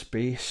fretless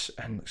bass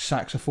and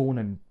saxophone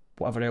and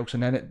whatever else.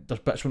 And then there's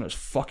bits when it's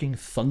fucking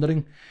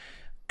thundering,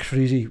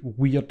 crazy,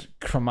 weird,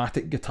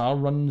 chromatic guitar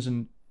runs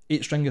and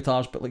 8-string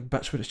guitars, but like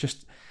bits where it's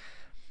just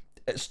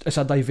it's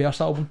a diverse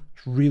album.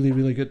 It's really,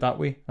 really good that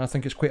way. And I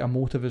think it's quite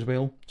emotive as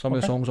well. Some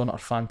of the songs on it are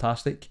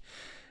fantastic.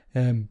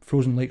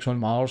 Frozen Lakes on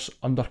Mars,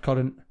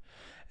 Undercurrent,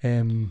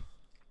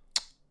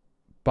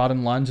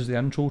 Barren Lands is the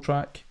intro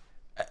track.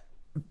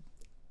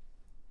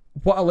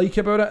 What I like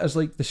about it is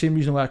like the same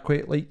reason why I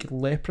quite like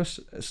Leprous.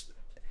 There's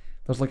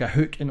like a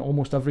hook in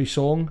almost every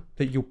song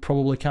that you'll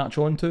probably catch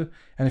on to,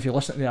 and if you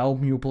listen to the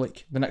album, you'll be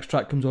like, the next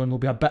track comes on, there'll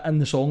be a bit in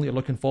the song that you're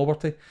looking forward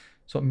to,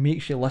 so it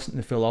makes you listen to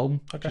the full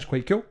album, which is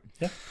quite cool.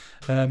 Yeah.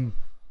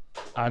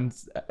 And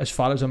as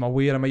far as I'm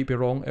aware, I might be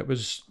wrong, it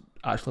was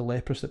actually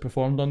Leprous that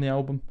performed on the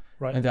album,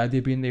 right? And the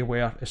idea being they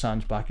were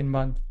Isan's backing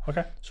band.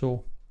 Okay.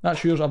 So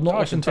that's yours. I've not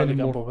listened to any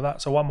more. With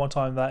that. So one more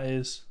time, that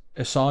is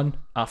Isan,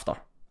 After.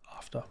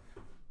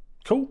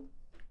 Cool.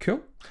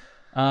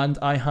 And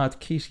I had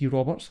Casey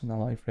Roberts in The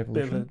Live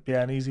Revolution.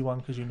 An easy one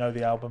because you know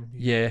the album.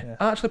 Yeah.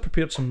 I actually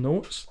prepared some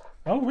notes.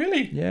 Oh,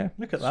 really? Yeah.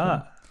 Look at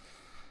that.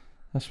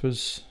 This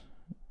was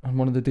on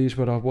one of the days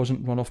where I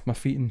wasn't run off my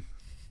feet and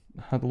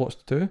had lots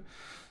to do.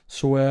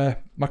 So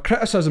my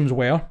criticisms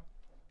were,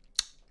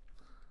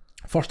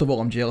 first of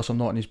all, I'm jealous I'm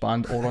not in his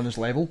band or on his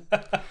level.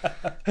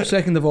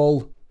 Second of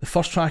all, the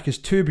first track is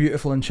too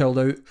beautiful and chilled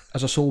out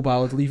as a soul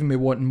ballad, leaving me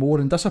wanting more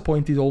and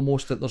disappointed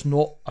almost that there's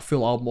not a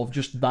full album of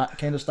just that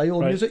kind of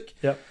style of music.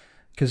 Yep.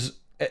 Because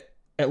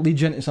it leads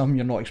you into something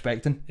you're not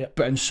expecting,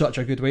 but in such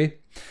a good way.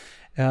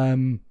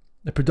 The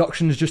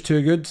production is just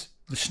too good.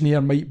 The snare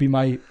might be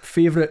my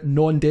favourite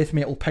non-death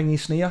metal pingy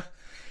snare.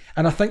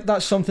 And I think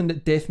that's something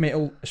that death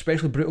metal,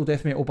 especially brutal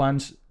death metal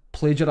bands,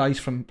 plagiarise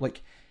from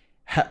like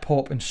hip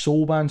hop and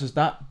soul bands, is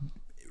that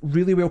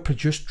really well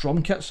produced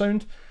drum kit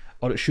sound,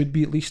 or it should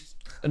be at least.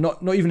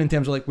 Not even in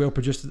terms of like well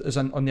produced as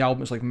in on the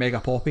album, it's like mega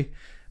poppy,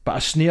 but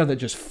a snare that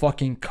just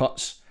fucking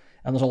cuts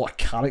and there's a lot of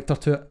character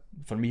to it,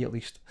 for me at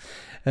least.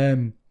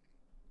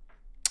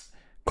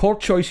 Chord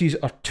choices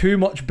are too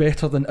much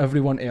better than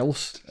everyone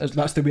else.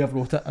 That's the way I've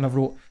wrote it, and I've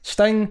wrote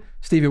Sting,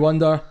 Stevie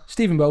Wonder,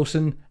 Stephen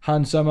Wilson,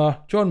 Hans Zimmer,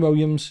 John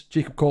Williams,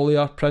 Jacob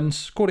Collier,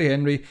 Prince, Corey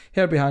Henry,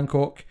 Herbie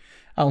Hancock,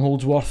 Alan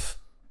Holdsworth,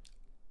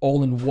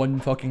 all in one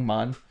fucking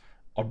man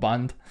or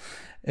band.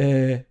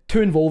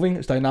 Too involving,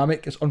 it's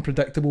dynamic, it's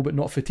unpredictable but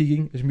not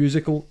fatiguing, it's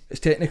musical, it's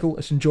technical,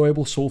 it's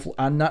enjoyable, soulful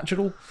and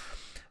natural.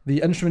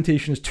 The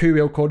instrumentation is too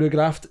well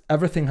choreographed,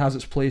 everything has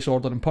its place,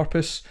 order and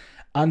purpose,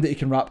 and that he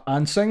can rap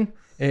and sing,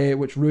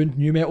 which ruined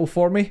new metal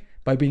for me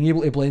by being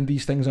able to blend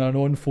these things in a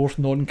non-forced,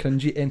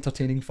 non-cringy,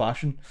 entertaining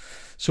fashion.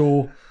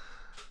 So,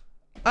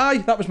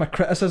 that was my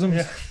criticisms.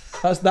 Yeah.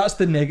 That's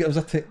the negatives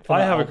I take.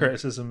 I have a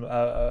criticism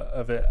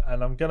of it,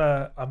 and I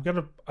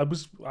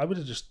would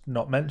have just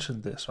not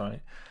mentioned this,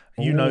 right?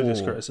 You know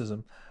this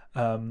criticism.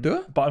 Do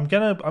it? But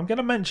I'm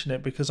gonna mention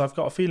it because I've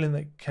got a feeling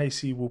that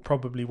Casey will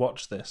probably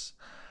watch this.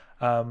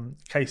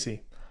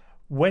 Casey,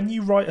 when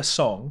you write a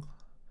song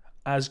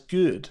as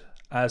good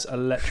as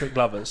Electric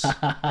Lovers,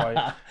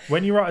 right?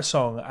 When you write a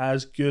song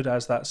as good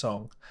as that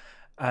song,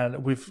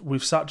 and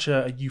with such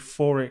a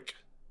euphoric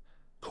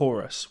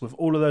chorus, with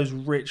all of those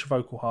rich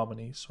vocal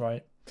harmonies,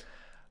 right?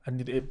 And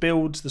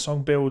the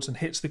song builds and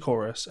hits the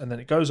chorus, and then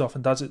it goes off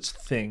and does its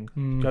thing,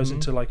 goes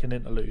into like an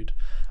interlude,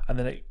 and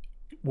then it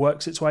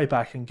works its way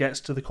back and gets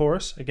to the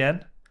chorus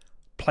again.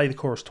 Play the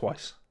chorus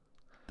twice.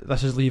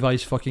 This is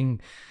Levi's fucking...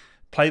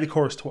 Play the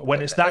chorus twice.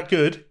 When it's that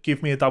good,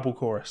 give me a double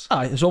chorus.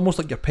 It's almost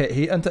like your pet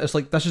hate, isn't it? It's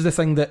like, this is the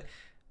thing that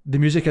the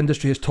music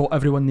industry has taught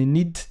everyone they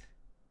need,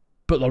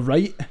 but they're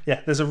right.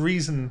 Yeah, there's a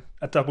reason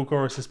a double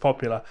chorus is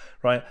popular,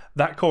 right?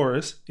 That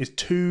chorus is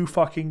too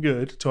fucking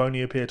good to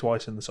only appear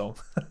twice in the song.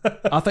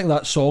 I think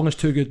that song is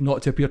too good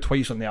not to appear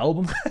twice on the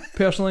album,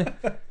 personally.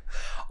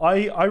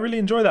 I really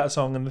enjoy that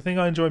song, and the thing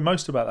I enjoy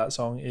most about that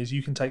song is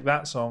you can take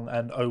that song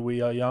and Oh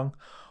We Are Young,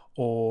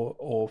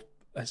 or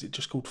is it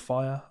just called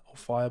Fire or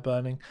Fire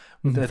Burning?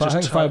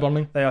 Fire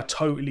Burning. They are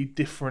totally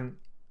different.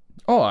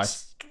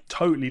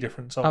 Totally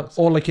different songs.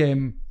 Or like,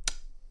 is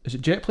it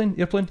Jet Plane?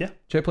 Airplane? Yeah,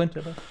 Jet Plane.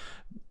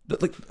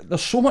 Like,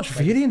 there's so much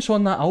variance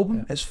on that album.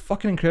 Yeah. It's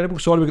fucking incredible.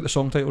 Sorry we got the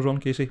song titles wrong,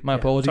 Casey. My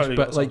apologies. Totally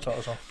but like,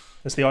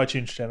 it's the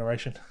iTunes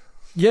generation.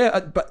 Yeah,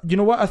 but you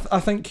know what? I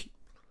think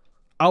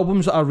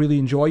albums that I really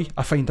enjoy,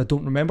 I find I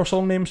don't remember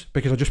song names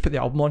because I just put the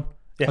album on.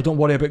 Yeah. I don't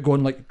worry about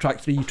going like track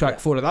 3, track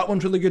 4. That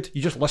one's really good.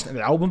 You just listen to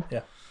the album.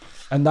 Yeah.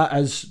 And that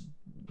is,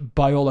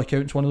 by all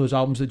accounts, one of those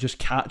albums that just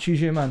catches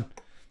you, man.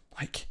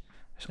 Like,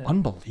 it's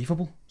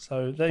unbelievable.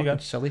 So there you go.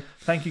 Silly.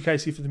 Thank you,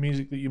 Casey, for the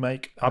music that you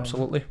make.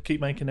 Absolutely.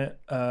 Keep making it.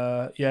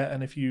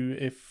 And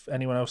if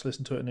anyone else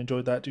listened to it and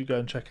enjoyed that, do go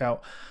and check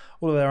out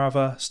all of their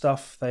other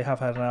stuff. They have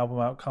had an album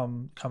out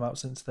come out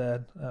since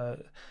then.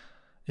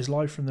 Is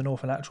Live from the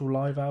North an actual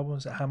live album?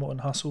 Is it Hamilton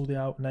Hustle,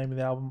 the name of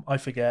the album? I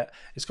forget.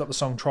 It's got the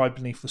song Tribe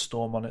Beneath the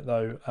Storm on it,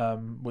 though,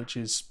 which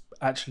is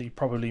actually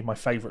probably my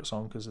favourite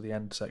song because of the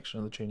end section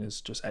of the tune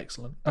is just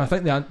excellent. I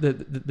think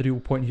the real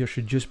point here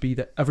should just be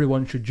that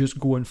everyone should just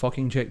go and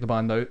fucking check the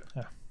band out.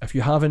 Yeah. If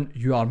you haven't,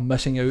 you are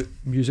missing out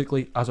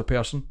musically as a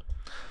person.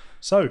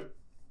 So,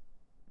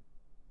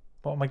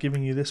 what am I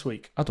giving you this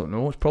week? I don't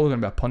know. It's probably going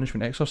to be a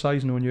punishment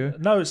exercise, knowing you.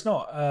 No, it's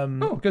not.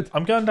 Oh, good.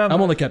 I'm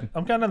only kidding.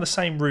 I'm going down the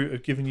same route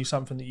of giving you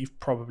something that you've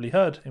probably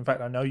heard. In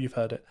fact, I know you've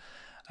heard it.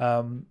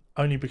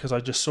 Only because I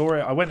just saw it.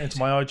 I went into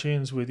my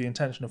iTunes with the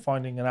intention of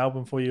finding an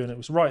album for you, and it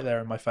was right there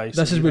in my face.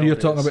 This is where you're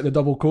talking about the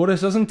double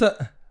chorus, isn't it?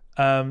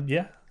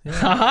 Yeah.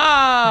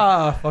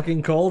 Ha!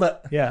 Fucking called it.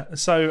 Yeah.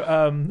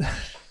 So,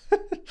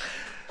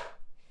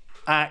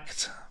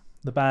 ACT,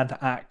 the band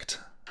ACT,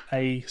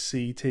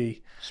 ACT.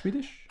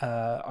 Swedish?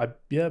 I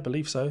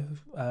believe so.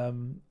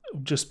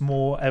 Just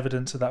more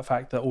evidence of that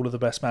fact that all of the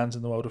best bands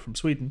in the world are from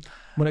Sweden.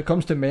 When it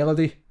comes to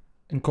melody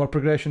and chord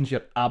progressions,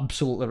 you're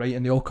absolutely right,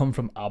 and they all come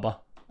from ABBA.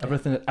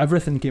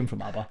 Everything came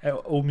from ABBA.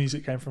 All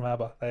music came from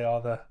ABBA. They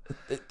are the...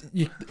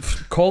 You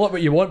call it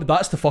what you want, but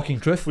that's the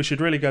fucking truth. We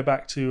should really go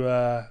back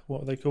to,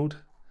 what were they called?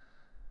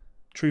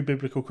 True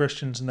Biblical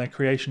Christians and their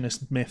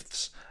creationist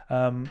myths.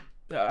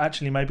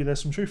 Actually, maybe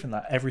there's some truth in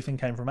that. Everything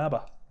came from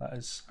ABBA. That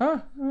is...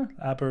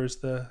 ABBA is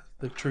the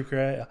true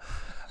creator.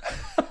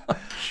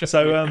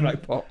 So,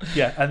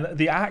 and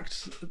the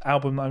ACT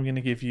album I'm going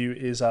to give you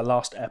is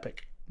Last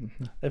Epic.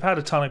 Mm-hmm. They've had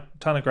a ton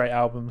of great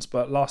albums,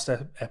 but Last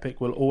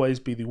Epic will always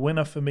be the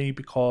winner for me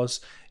because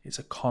it's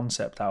a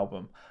concept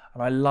album,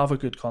 and I love a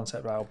good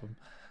concept album.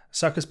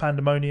 Circus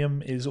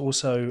Pandemonium is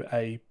also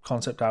a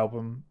concept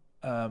album,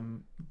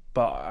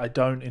 but I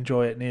don't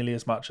enjoy it nearly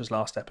as much as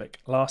Last Epic.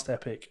 Last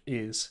Epic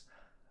is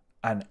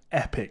an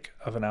epic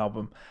of an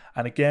album,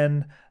 and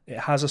again, it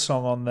has a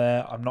song on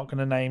there. I'm not going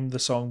to name the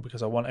song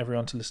because I want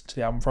everyone to listen to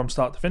the album from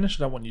start to finish.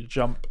 I don't want you to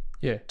jump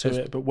to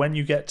it, but when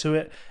you get to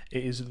it,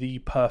 it is the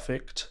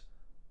perfect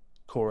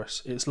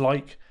chorus. It's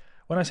like,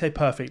 when I say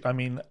perfect, I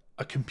mean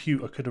a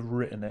computer could have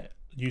written it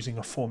using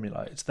a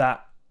formula. It's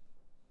that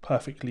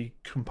perfectly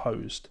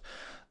composed.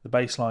 The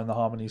bass line, the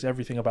harmonies,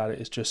 everything about it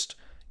is just,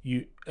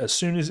 you. As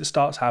soon as it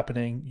starts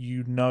happening,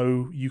 you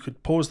know you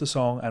could pause the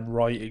song and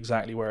write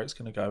exactly where it's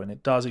going to go, and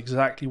it does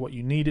exactly what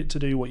you need it to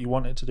do, what you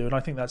want it to do. And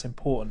I think that's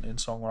important in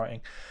songwriting,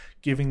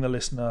 giving the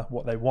listener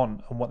what they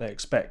want and what they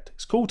expect.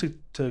 It's cool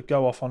to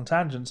go off on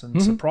tangents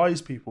and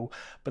surprise people,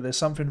 but there's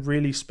something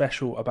really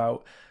special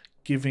about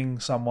giving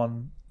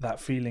someone that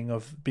feeling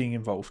of being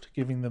involved,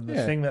 giving them the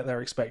thing that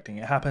they're expecting.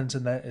 It happens,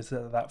 and there is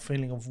that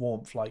feeling of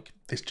warmth, like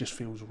this just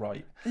feels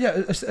right.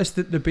 Yeah, it's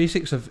the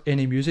basics of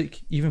any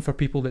music, even for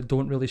people that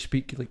don't really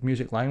speak like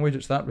music language.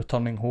 It's that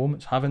returning home.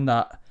 It's having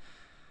that,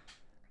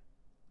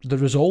 the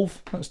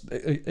resolve.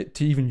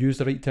 To even use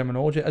the right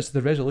terminology, it's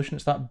the resolution.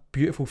 It's that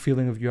beautiful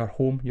feeling of you're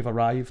home, you've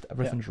arrived,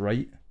 everything's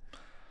right.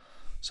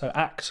 So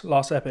Act,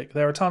 Last Epic.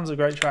 There are tons of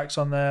great tracks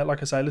on there.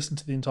 Like I say, listen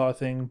to the entire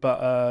thing,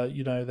 but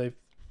you know,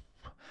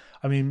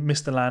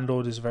 Mr.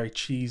 Landlord is a very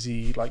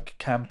cheesy, like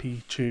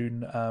campy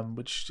tune,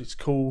 which is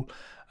cool.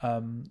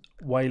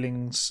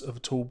 Wailings of a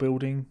Tall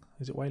Building.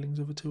 Is it Wailings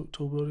of a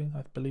Tall Building?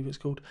 I believe it's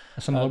called.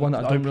 That's another one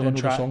that I don't really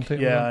know the song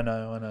title. Yeah, I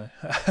know.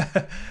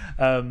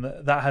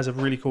 That has a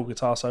really cool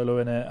guitar solo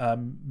in it.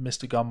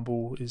 Mr.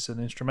 Gumball is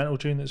an instrumental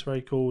tune that's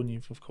very cool, and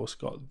you've of course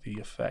got The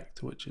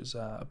Effect, which is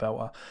a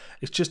belter.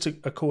 It's just a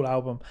cool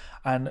album,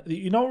 and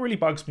you know what really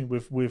bugs me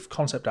with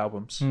concept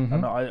albums,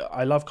 and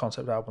I love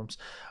concept albums.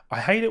 I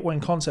hate it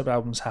when concept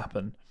albums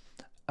happen,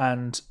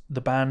 and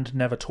the band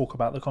never talk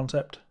about the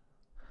concept.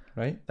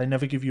 Right, they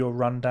never give you a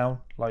rundown,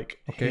 like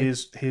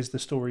here's the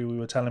story we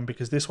were telling,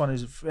 because this one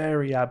is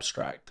very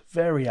abstract,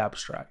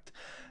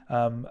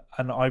 and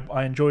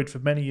I enjoyed for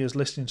many years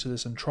listening to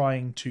this and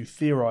trying to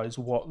theorize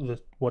what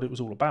it was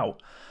all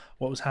about,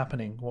 what was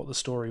happening, what the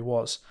story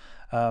was.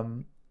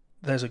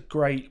 There's a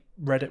great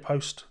Reddit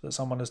post that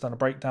someone has done a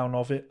breakdown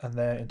of it and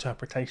their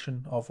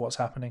interpretation of what's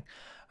happening.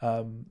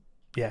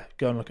 Yeah,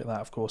 go and look at that,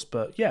 of course.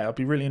 But yeah, I'd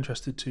be really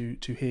interested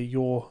to hear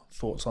your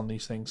thoughts on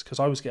these things, because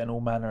I was getting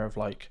all manner of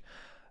like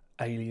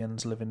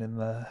aliens living in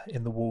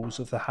the walls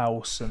of the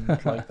house, and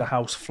like the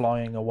house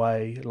flying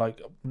away, like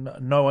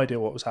no idea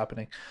what was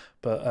happening.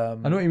 But I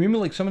know what you mean,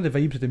 like some of the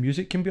vibes of the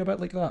music can be a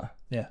bit like that.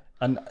 Yeah,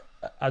 and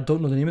I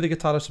don't know the name of the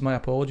guitarist, so my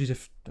apologies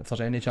if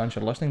there's any chance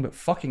you're listening, but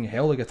fucking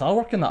hell, the guitar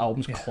work in that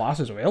album's class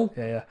as well.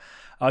 Yeah.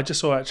 I just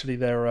saw actually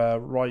they're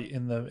right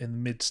in the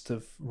midst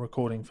of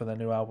recording for their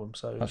new album,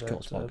 so that's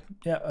cool.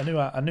 Yeah,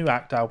 a new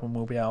Act album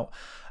will be out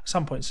at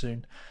some point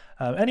soon.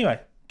 Anyway,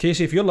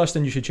 Casey, if you're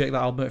listening, you should check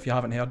that album out if you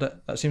haven't heard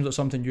it. That seems like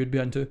something you'd be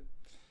into.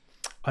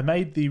 I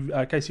made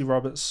the Casey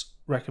Roberts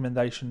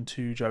recommendation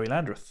to Joey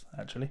Landreth,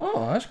 actually.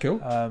 Oh, that's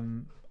cool.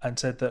 And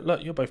said that,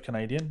 look, you're both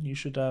Canadian. You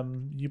should,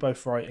 you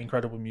both write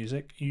incredible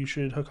music. You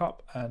should hook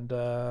up and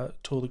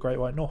tour the Great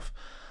White North.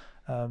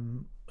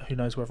 Who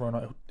knows whether or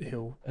not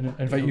he'll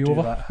invite you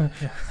over?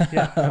 That.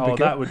 Yeah. Oh,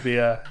 that would be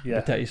I'd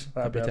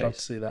love to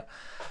see that.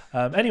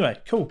 Anyway,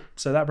 cool.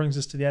 So that brings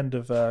us to the end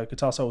of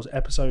GuitArsoles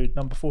episode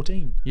number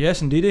 14.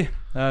 Yes, indeedy.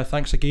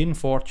 Thanks again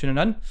for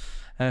tuning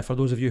in. For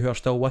those of you who are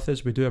still with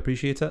us, we do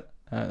appreciate it.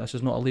 This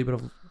is not a labour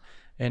of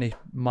any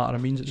matter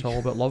of means. It's all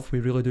about love. We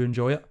really do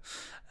enjoy it.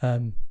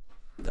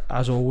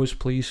 As always,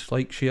 please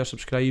like, share,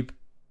 subscribe.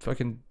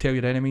 Fucking tell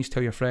your enemies,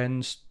 tell your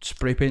friends.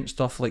 Spray paint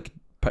stuff like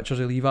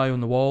pictures of Levi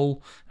on the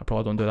wall. I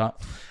probably don't do that.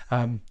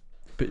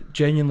 But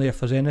genuinely,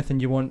 if there's anything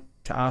you want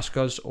to ask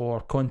us,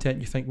 or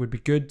content you think would be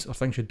good, or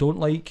things you don't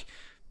like,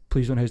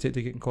 please don't hesitate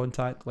to get in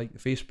contact. Like the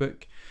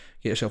Facebook,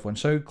 get yourself on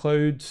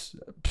SoundCloud,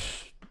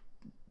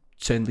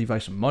 send Levi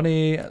some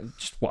money,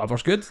 just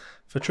whatever's good.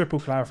 For triple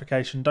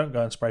clarification, don't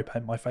go and spray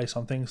paint my face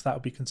on things. That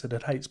would be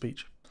considered hate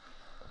speech.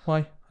 Why?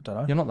 I don't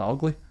know. You're not that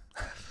ugly.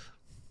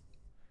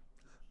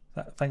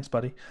 Thanks,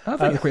 buddy. I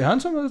think you're quite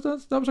handsome.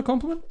 That was a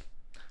compliment.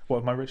 What,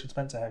 with my Richard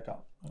Spencer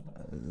haircut?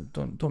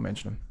 Don't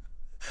mention him.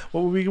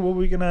 What were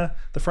we gonna?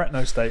 The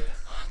Fretno State.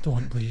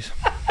 Don't, please.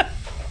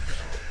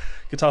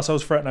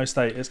 GuitArsoles Fretno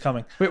State. It's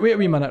coming. Wait a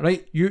wee minute,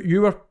 right?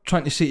 You were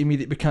trying to say to me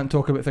that we can't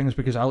talk about things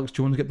because Alex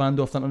Jones get banned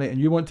off the internet, and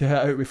you want to hit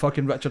out with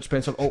fucking Richard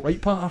Spencer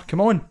alt-right patter?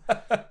 Come on.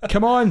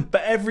 Come on.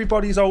 But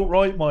everybody's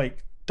alt-right,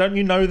 Mike. Don't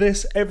you know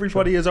this?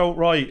 Everybody is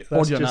alt-right.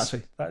 That's Or you're just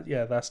Nazi.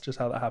 That's just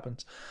how that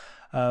happens.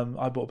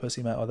 I bought a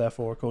pussy metal,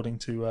 therefore, according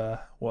to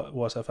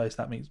what's her face,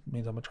 that means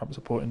I'm a Trump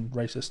supporting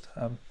racist.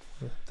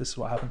 This is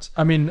what happens.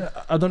 I mean,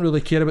 I don't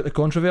really care about the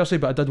controversy,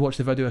 but I did watch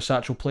the video of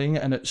Satchel playing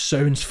it, and it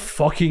sounds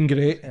fucking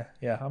great.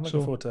 Yeah, I'm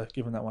looking forward to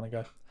giving that one a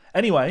go.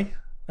 Anyway,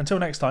 until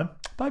next time.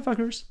 Bye,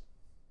 fuckers.